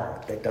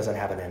car that doesn't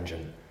have an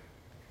engine.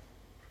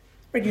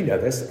 But you know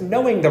this.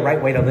 Knowing the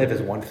right way to live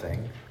is one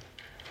thing.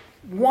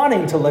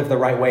 Wanting to live the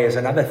right way is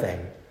another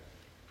thing.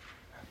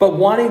 But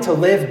wanting to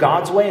live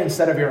God's way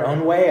instead of your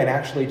own way and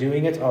actually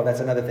doing it, that's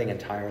another thing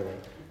entirely.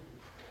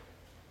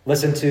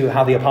 Listen to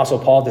how the Apostle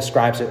Paul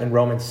describes it in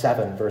Romans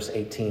 7, verse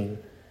 18.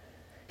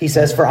 He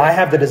says, "For I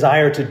have the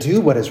desire to do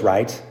what is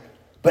right,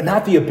 but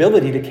not the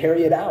ability to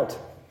carry it out."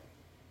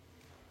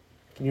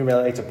 Can you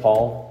relate to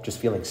Paul just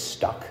feeling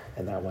stuck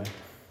in that way?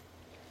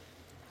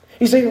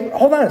 You say,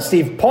 hold on,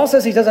 Steve. Paul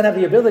says he doesn't have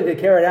the ability to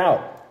carry it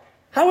out.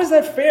 How is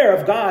that fair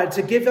of God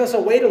to give us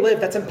a way to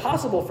live that's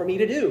impossible for me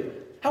to do?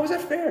 How is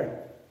that fair?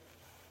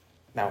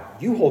 Now,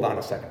 you hold on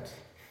a second.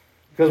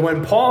 Because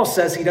when Paul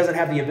says he doesn't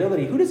have the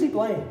ability, who does he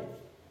blame?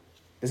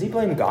 Does he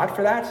blame God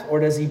for that? Or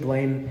does he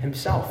blame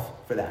himself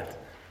for that?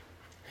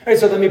 All right,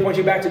 so let me point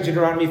you back to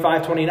Deuteronomy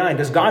 5:29.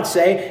 Does God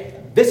say,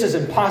 this is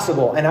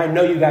impossible and I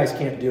know you guys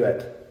can't do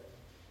it?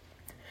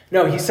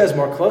 No, he says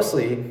more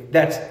closely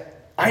that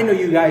I know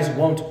you guys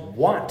won't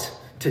want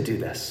to do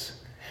this.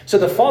 So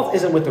the fault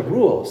isn't with the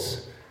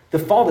rules. The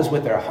fault is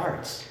with their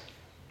hearts.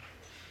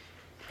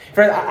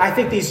 Friend, I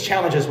think these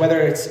challenges,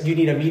 whether it's you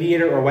need a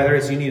mediator or whether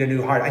it's you need a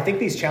new heart, I think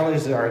these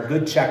challenges are a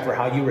good check for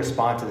how you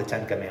respond to the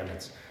Ten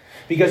Commandments.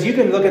 Because you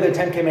can look at the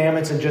Ten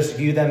Commandments and just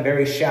view them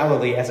very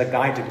shallowly as a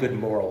guide to good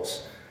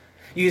morals.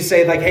 You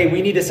say like, hey,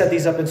 we need to set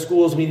these up in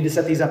schools. We need to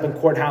set these up in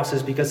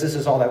courthouses because this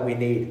is all that we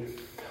need.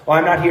 Well,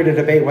 I'm not here to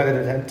debate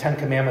whether the Ten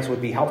Commandments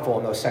would be helpful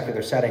in those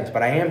secular settings,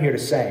 but I am here to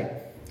say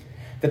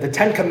that the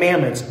Ten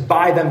Commandments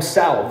by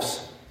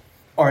themselves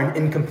are an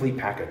incomplete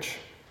package.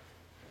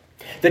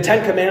 The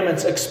Ten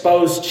Commandments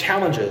expose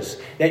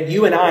challenges that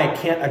you and I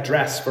can't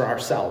address for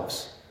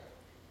ourselves.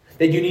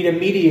 That you need a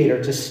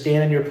mediator to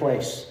stand in your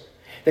place.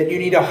 That you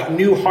need a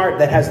new heart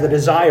that has the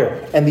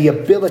desire and the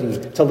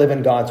ability to live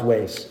in God's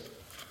ways.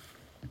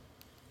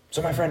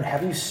 So my friend,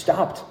 have you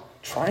stopped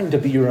trying to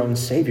be your own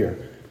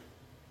savior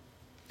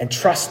and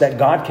trust that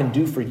God can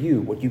do for you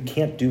what you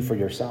can't do for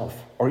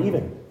yourself or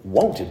even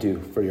won't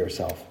do for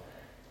yourself?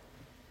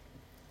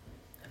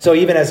 So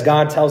even as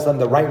God tells them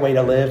the right way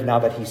to live now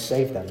that he's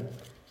saved them,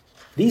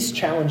 these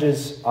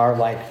challenges are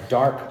like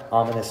dark,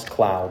 ominous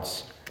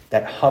clouds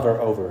that hover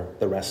over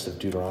the rest of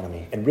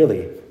Deuteronomy and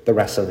really the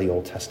rest of the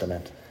Old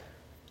Testament.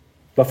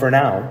 But for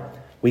now,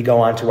 we go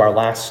on to our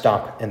last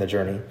stop in the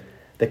journey,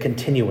 the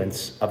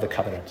continuance of the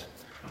covenant.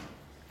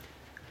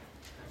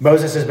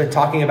 Moses has been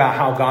talking about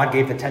how God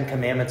gave the Ten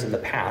Commandments in the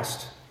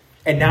past,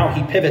 and now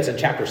he pivots in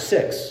chapter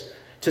 6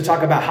 to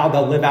talk about how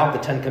they'll live out the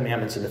Ten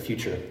Commandments in the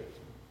future.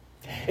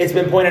 It's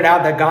been pointed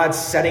out that God's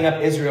setting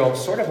up Israel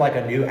sort of like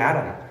a new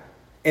Adam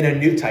in a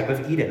new type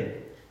of Eden.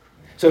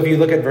 So if you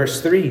look at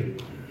verse 3,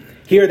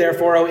 hear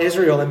therefore, O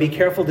Israel, and be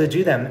careful to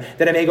do them,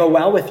 that it may go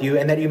well with you,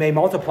 and that you may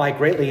multiply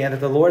greatly, and that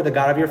the Lord, the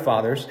God of your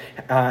fathers,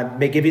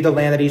 may give you the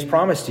land that he's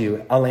promised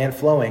you, a land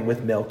flowing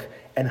with milk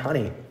and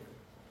honey.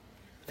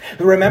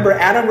 Remember,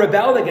 Adam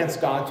rebelled against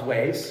God's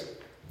ways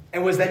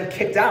and was then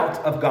kicked out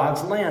of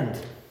God's land.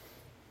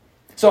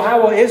 So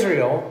how will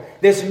Israel,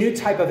 this new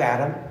type of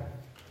Adam,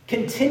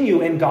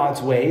 continue in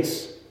God's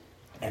ways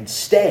and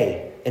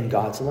stay in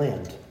God's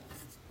land?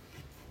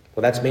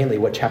 Well, that's mainly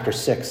what chapter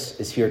 6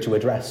 is here to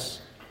address.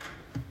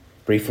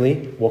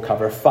 Briefly, we'll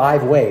cover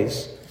 5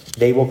 ways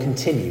they will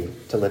continue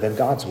to live in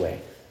God's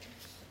way.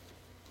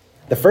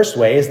 The first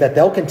way is that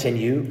they'll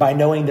continue by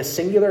knowing the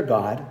singular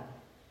God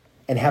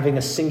and having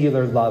a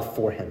singular love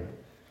for him.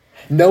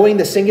 Knowing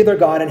the singular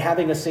God and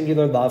having a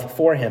singular love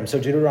for him. So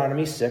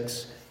Deuteronomy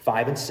 6,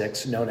 5 and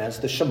 6, known as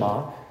the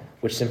Shema,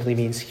 which simply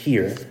means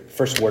hear.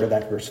 First word of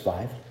that verse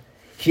 5.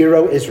 Hear,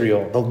 O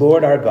Israel, the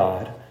Lord our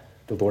God,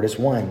 the Lord is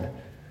one.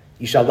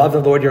 You shall love the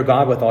Lord your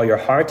God with all your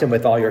heart and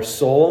with all your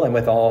soul and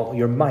with all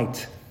your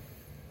might.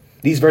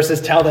 These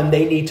verses tell them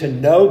they need to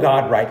know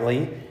God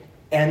rightly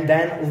and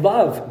then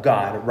love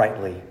God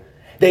rightly.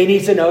 They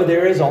need to know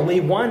there is only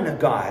one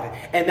God,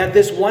 and that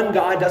this one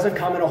God doesn't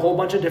come in a whole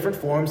bunch of different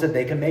forms that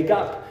they can make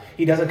up.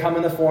 He doesn't come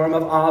in the form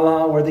of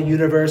Allah or the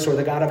universe or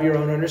the God of your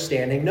own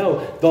understanding.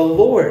 No, the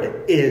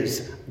Lord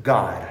is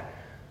God.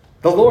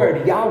 The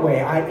Lord,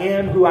 Yahweh, I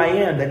am who I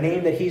am, the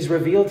name that he's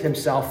revealed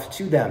himself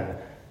to them.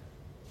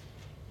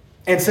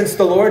 And since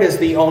the Lord is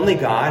the only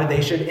God,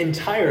 they should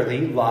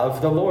entirely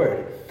love the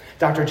Lord.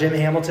 Dr. Jim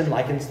Hamilton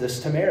likens this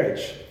to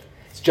marriage.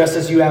 Just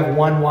as you have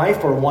one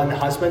wife or one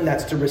husband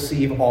that's to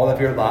receive all of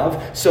your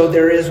love, so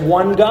there is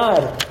one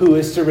God who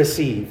is to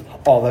receive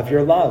all of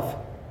your love.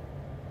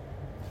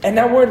 And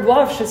that word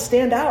love should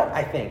stand out,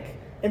 I think,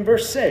 in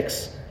verse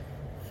 6.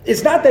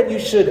 It's not that you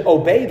should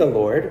obey the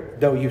Lord,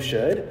 though you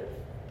should.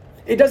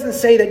 It doesn't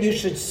say that you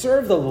should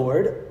serve the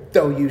Lord,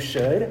 though you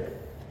should.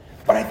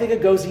 But I think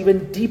it goes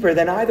even deeper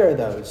than either of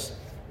those.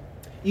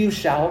 You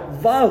shall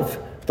love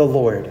the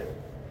Lord.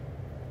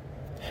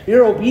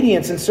 Your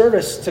obedience and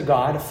service to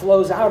God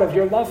flows out of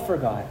your love for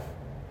God.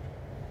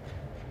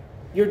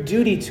 Your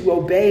duty to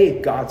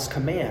obey God's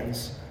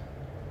commands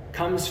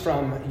comes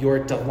from your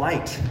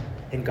delight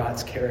in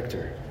God's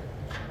character.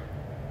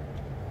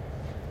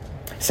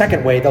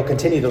 Second way they'll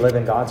continue to live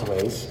in God's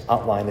ways,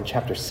 outlined in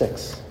chapter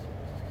 6.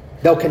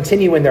 They'll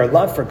continue in their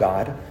love for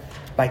God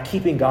by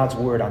keeping God's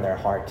word on their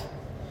heart.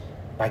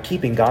 By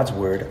keeping God's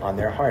word on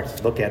their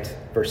heart. Look at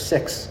verse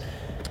 6.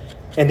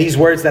 And these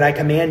words that I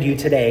command you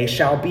today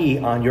shall be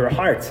on your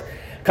heart.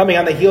 Coming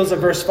on the heels of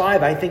verse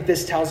 5, I think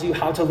this tells you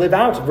how to live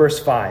out verse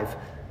 5.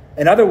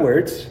 In other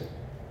words,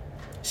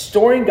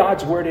 storing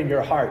God's word in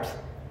your heart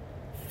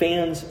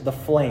fans the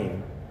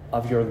flame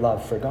of your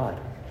love for God.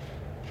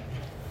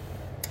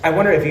 I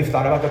wonder if you've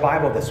thought about the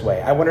Bible this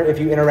way. I wonder if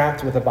you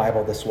interact with the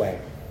Bible this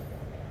way.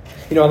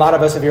 You know, a lot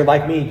of us, if you're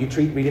like me, you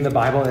treat reading the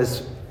Bible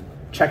as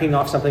checking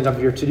off something off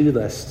your to-do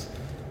list.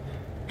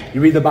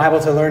 You read the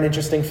Bible to learn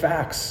interesting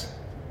facts.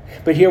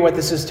 But here what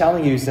this is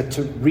telling you is that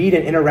to read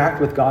and interact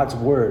with God's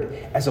word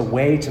as a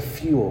way to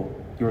fuel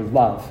your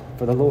love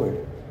for the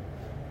Lord.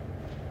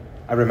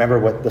 I remember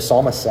what the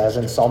psalmist says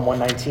in Psalm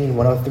 119,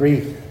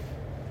 103.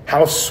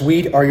 How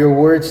sweet are your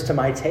words to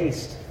my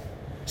taste,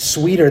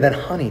 sweeter than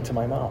honey to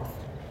my mouth.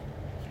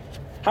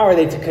 How are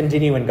they to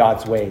continue in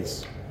God's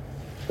ways?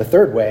 The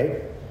third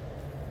way,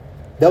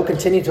 they'll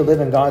continue to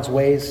live in God's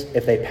ways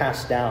if they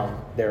pass down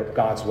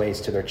God's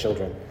ways to their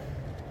children.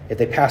 If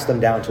they pass them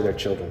down to their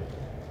children.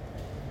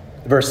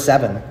 Verse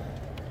 7,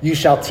 you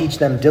shall teach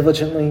them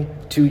diligently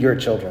to your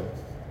children.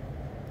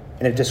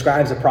 And it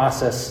describes a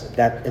process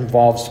that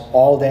involves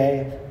all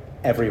day,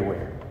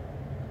 everywhere.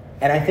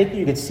 And I think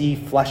you could see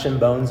flesh and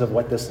bones of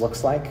what this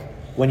looks like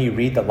when you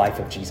read the life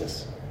of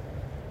Jesus.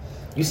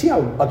 You see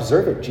how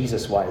observant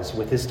Jesus was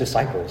with his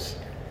disciples.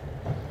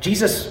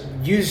 Jesus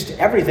used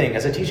everything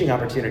as a teaching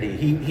opportunity.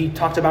 He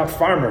talked about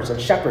farmers and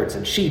shepherds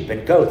and sheep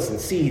and goats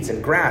and seeds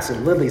and grass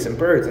and lilies and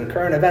birds and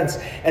current events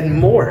and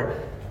more.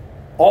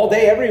 All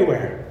day,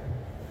 everywhere.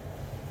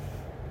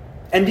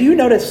 And do you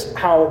notice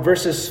how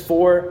verses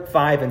 4,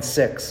 5, and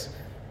 6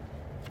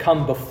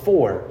 come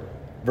before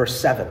verse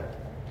 7?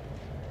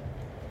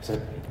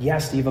 So, yeah,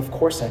 Steve, of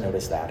course I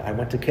noticed that. I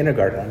went to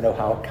kindergarten. I know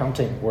how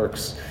counting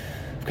works.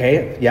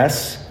 Okay,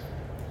 yes.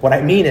 What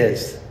I mean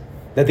is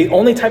that the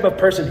only type of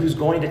person who's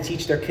going to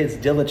teach their kids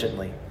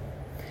diligently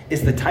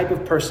is the type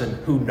of person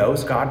who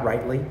knows God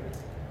rightly,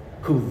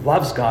 who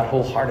loves God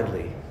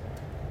wholeheartedly,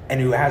 and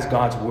who has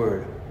God's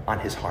word on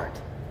his heart.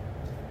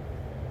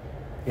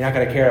 You're not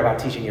going to care about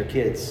teaching your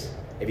kids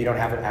if you don't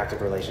have an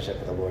active relationship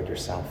with the Lord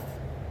yourself.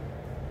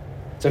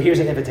 So here's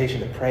an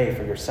invitation to pray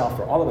for yourself,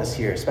 for all of us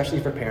here,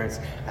 especially for parents,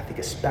 I think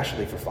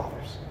especially for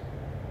fathers.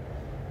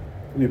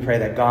 We pray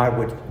that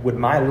God, would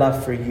my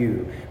love for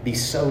you be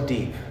so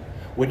deep,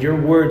 would your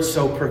word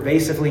so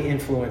pervasively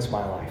influence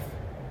my life,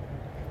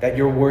 that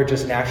your word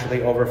just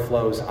naturally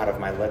overflows out of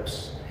my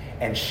lips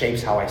and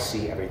shapes how I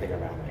see everything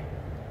around me.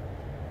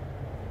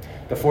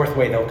 The fourth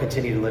way they'll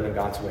continue to live in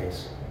God's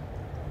ways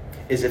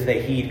is if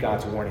they heed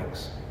God's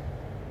warnings.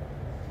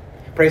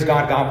 Praise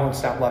God, God won't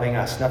stop loving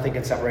us. Nothing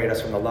can separate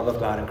us from the love of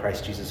God in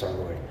Christ Jesus our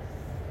Lord.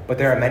 But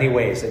there are many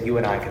ways that you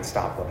and I can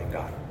stop loving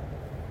God.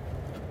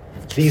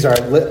 These are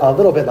a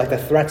little bit like the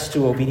threats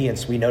to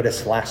obedience we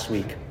noticed last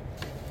week.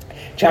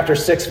 Chapter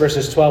 6,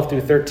 verses 12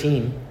 through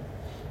 13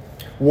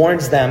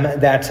 warns them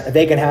that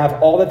they can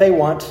have all that they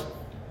want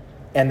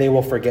and they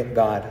will forget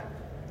God,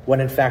 when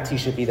in fact he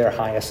should be their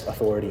highest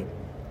authority.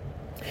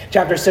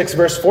 Chapter 6,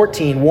 verse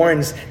 14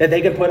 warns that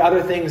they can put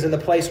other things in the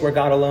place where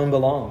God alone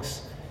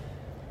belongs.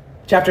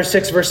 Chapter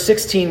 6, verse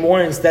 16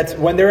 warns that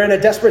when they're in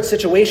a desperate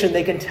situation,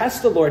 they can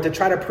test the Lord to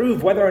try to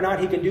prove whether or not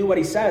he can do what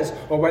he says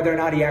or whether or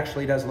not he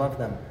actually does love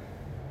them.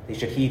 They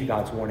should heed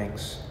God's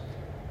warnings.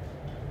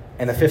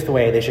 And the fifth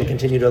way they should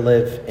continue to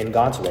live in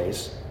God's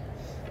ways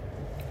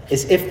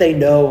is if they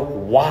know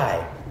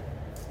why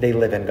they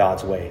live in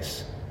God's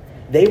ways.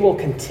 They will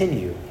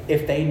continue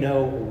if they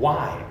know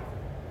why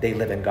they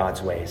live in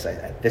God's ways.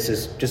 This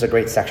is just a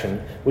great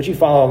section. Would you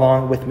follow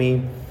along with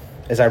me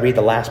as I read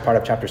the last part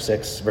of chapter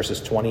 6,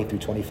 verses 20 through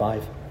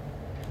 25?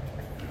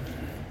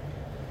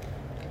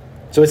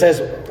 So it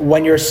says,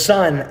 when your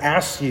son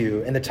asks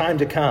you in the time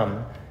to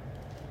come,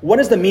 what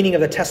is the meaning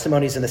of the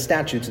testimonies and the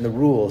statutes and the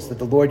rules that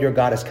the Lord your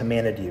God has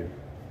commanded you?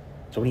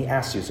 So when he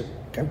asks you, so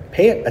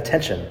pay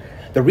attention.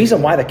 The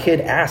reason why the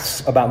kid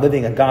asks about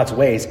living in God's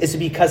ways is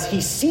because he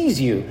sees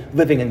you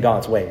living in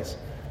God's ways.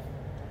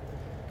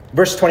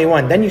 Verse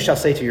 21, then you shall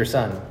say to your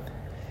son,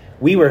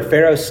 we were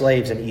Pharaoh's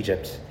slaves in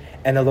Egypt,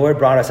 and the Lord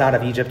brought us out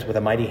of Egypt with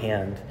a mighty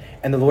hand.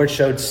 And the Lord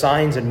showed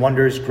signs and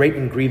wonders great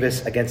and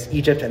grievous against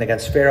Egypt and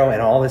against Pharaoh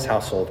and all his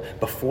household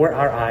before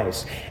our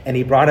eyes. And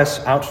he brought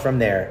us out from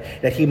there,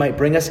 that he might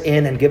bring us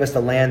in and give us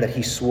the land that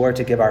he swore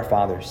to give our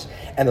fathers.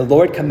 And the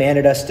Lord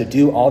commanded us to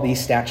do all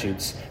these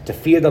statutes, to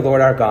fear the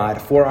Lord our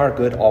God for our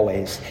good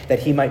always,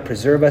 that he might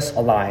preserve us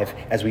alive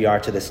as we are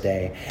to this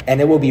day.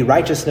 And it will be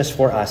righteousness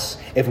for us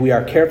if we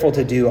are careful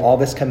to do all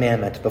this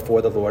commandment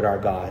before the Lord our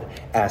God,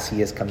 as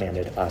he has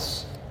commanded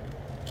us.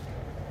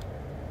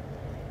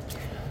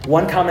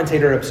 One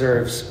commentator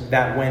observes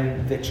that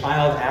when the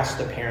child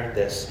asks the parent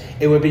this,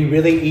 it would be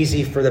really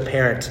easy for the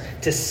parent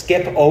to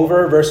skip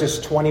over verses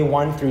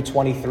 21 through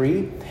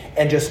 23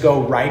 and just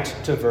go right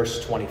to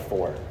verse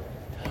 24.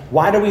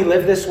 Why do we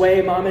live this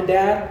way, Mom and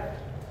Dad?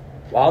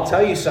 Well, I'll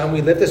tell you, son,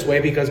 we live this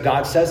way because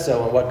God says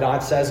so, and what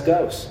God says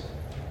goes.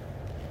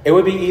 It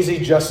would be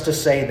easy just to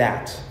say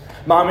that.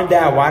 Mom and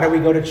Dad, why do we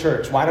go to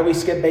church? Why do we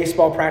skip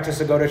baseball practice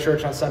to go to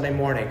church on Sunday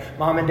morning?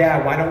 Mom and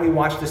Dad, why don't we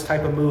watch this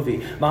type of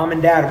movie? Mom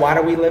and Dad, why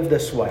do we live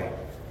this way?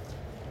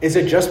 Is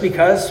it just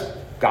because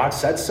God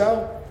said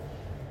so?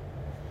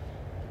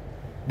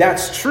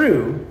 That's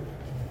true.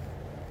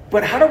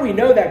 But how do we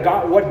know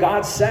that what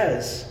God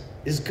says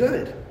is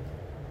good?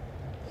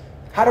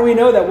 How do we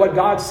know that what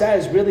God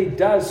says really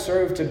does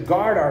serve to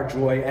guard our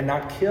joy and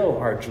not kill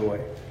our joy?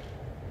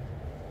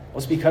 Well,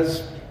 it's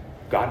because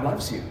God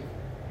loves you.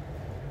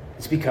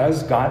 It's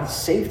because God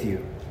saved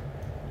you.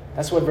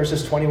 That's what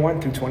verses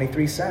 21 through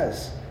 23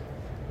 says.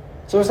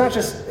 So it's not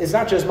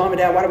just Mom and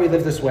Dad, why do we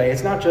live this way?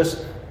 It's not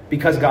just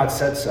because God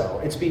said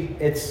so. It's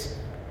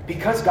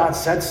because God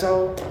said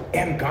so,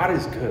 and God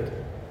is good.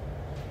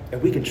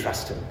 And we can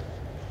trust him.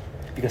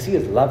 Because he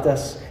has loved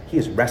us, he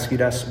has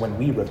rescued us when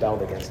we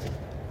rebelled against him.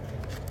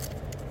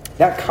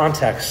 That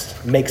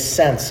context makes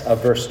sense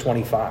of verse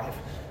 25.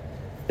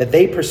 That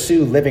they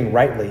pursue living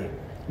rightly,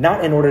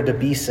 not in order to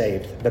be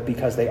saved, but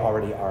because they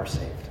already are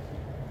saved.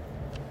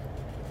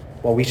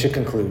 Well, we should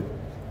conclude.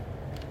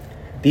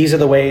 These are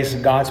the ways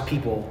God's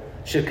people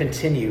should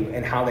continue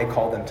in how they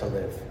call them to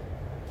live.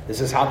 This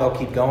is how they'll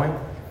keep going.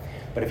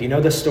 But if you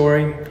know the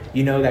story,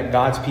 you know that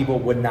God's people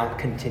would not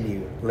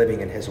continue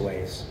living in his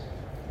ways.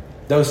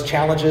 Those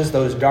challenges,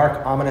 those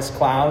dark, ominous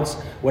clouds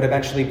would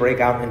eventually break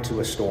out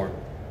into a storm.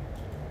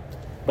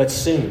 But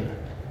soon,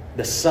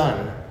 the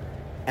sun,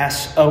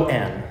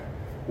 S-O-N,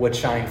 would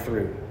shine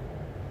through.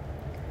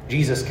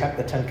 Jesus kept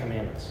the 10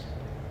 Commandments.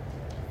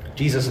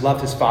 Jesus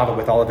loved his Father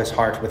with all of his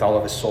heart, with all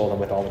of his soul, and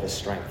with all of his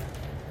strength.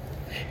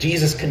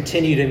 Jesus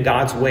continued in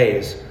God's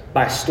ways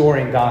by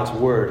storing God's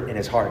word in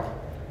his heart.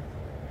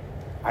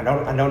 I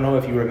don't know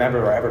if you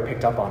remember or ever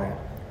picked up on it,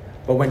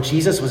 but when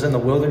Jesus was in the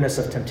wilderness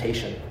of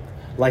temptation,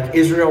 like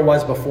Israel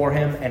was before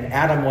him and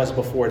Adam was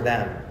before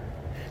them,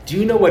 do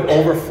you know what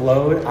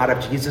overflowed out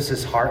of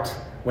Jesus' heart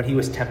when he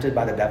was tempted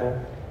by the devil?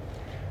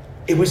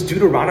 It was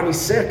Deuteronomy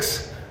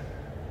 6.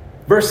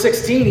 Verse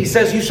 16, he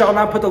says, you shall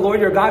not put the Lord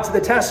your God to the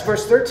test.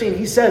 Verse 13,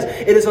 he says,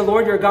 it is the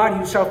Lord your God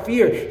you shall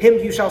fear. Him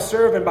you shall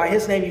serve, and by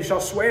his name you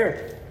shall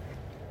swear.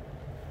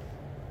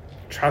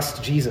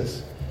 Trust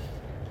Jesus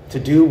to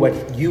do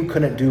what you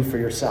couldn't do for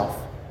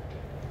yourself,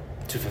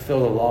 to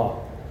fulfill the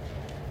law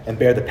and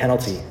bear the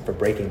penalty for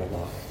breaking the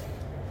law.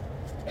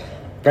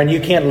 Friend, you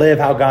can't live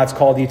how God's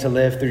called you to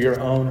live through your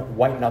own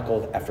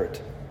white-knuckled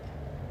effort.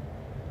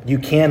 You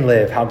can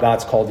live how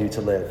God's called you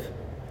to live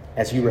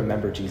as you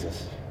remember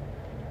Jesus,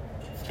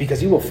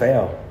 because you will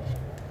fail.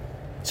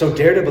 So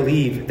dare to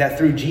believe that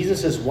through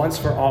Jesus'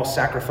 once-for-all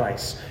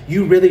sacrifice,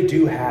 you really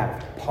do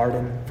have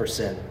pardon for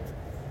sin.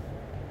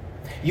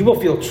 You will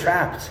feel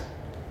trapped.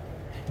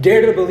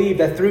 Dare to believe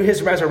that through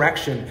his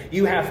resurrection,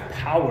 you have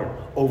power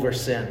over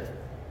sin.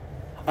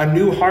 A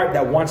new heart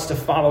that wants to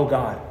follow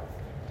God.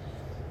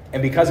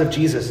 And because of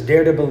Jesus,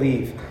 dare to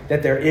believe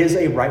that there is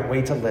a right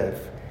way to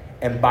live.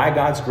 And by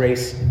God's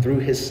grace, through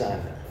his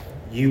Son,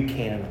 you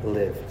can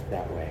live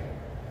that way.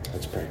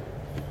 Let's pray.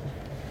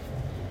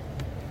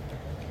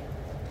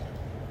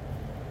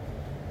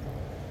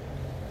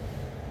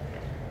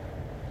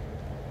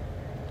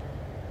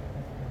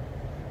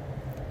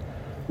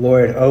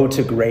 Lord, oh,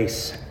 to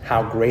grace,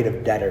 how great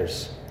of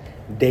debtors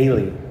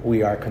daily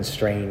we are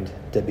constrained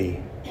to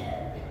be.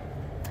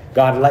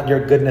 God, let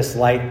your goodness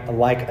light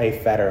like a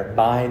fetter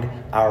bind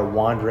our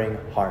wandering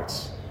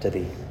hearts to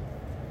thee.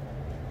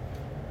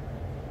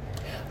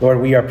 Lord,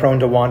 we are prone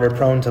to wander,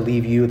 prone to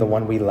leave you, the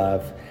one we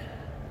love.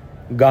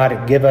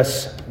 God, give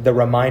us the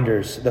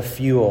reminders, the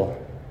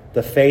fuel,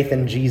 the faith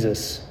in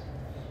Jesus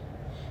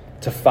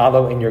to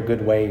follow in your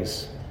good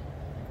ways.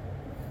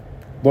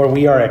 Lord,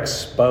 we are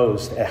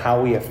exposed at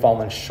how we have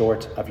fallen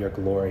short of your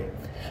glory,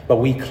 but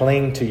we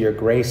cling to your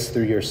grace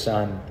through your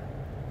Son,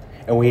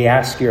 and we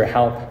ask your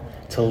help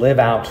to live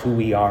out who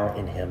we are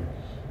in him.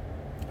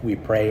 We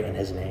pray in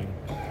his name.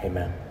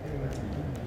 Amen.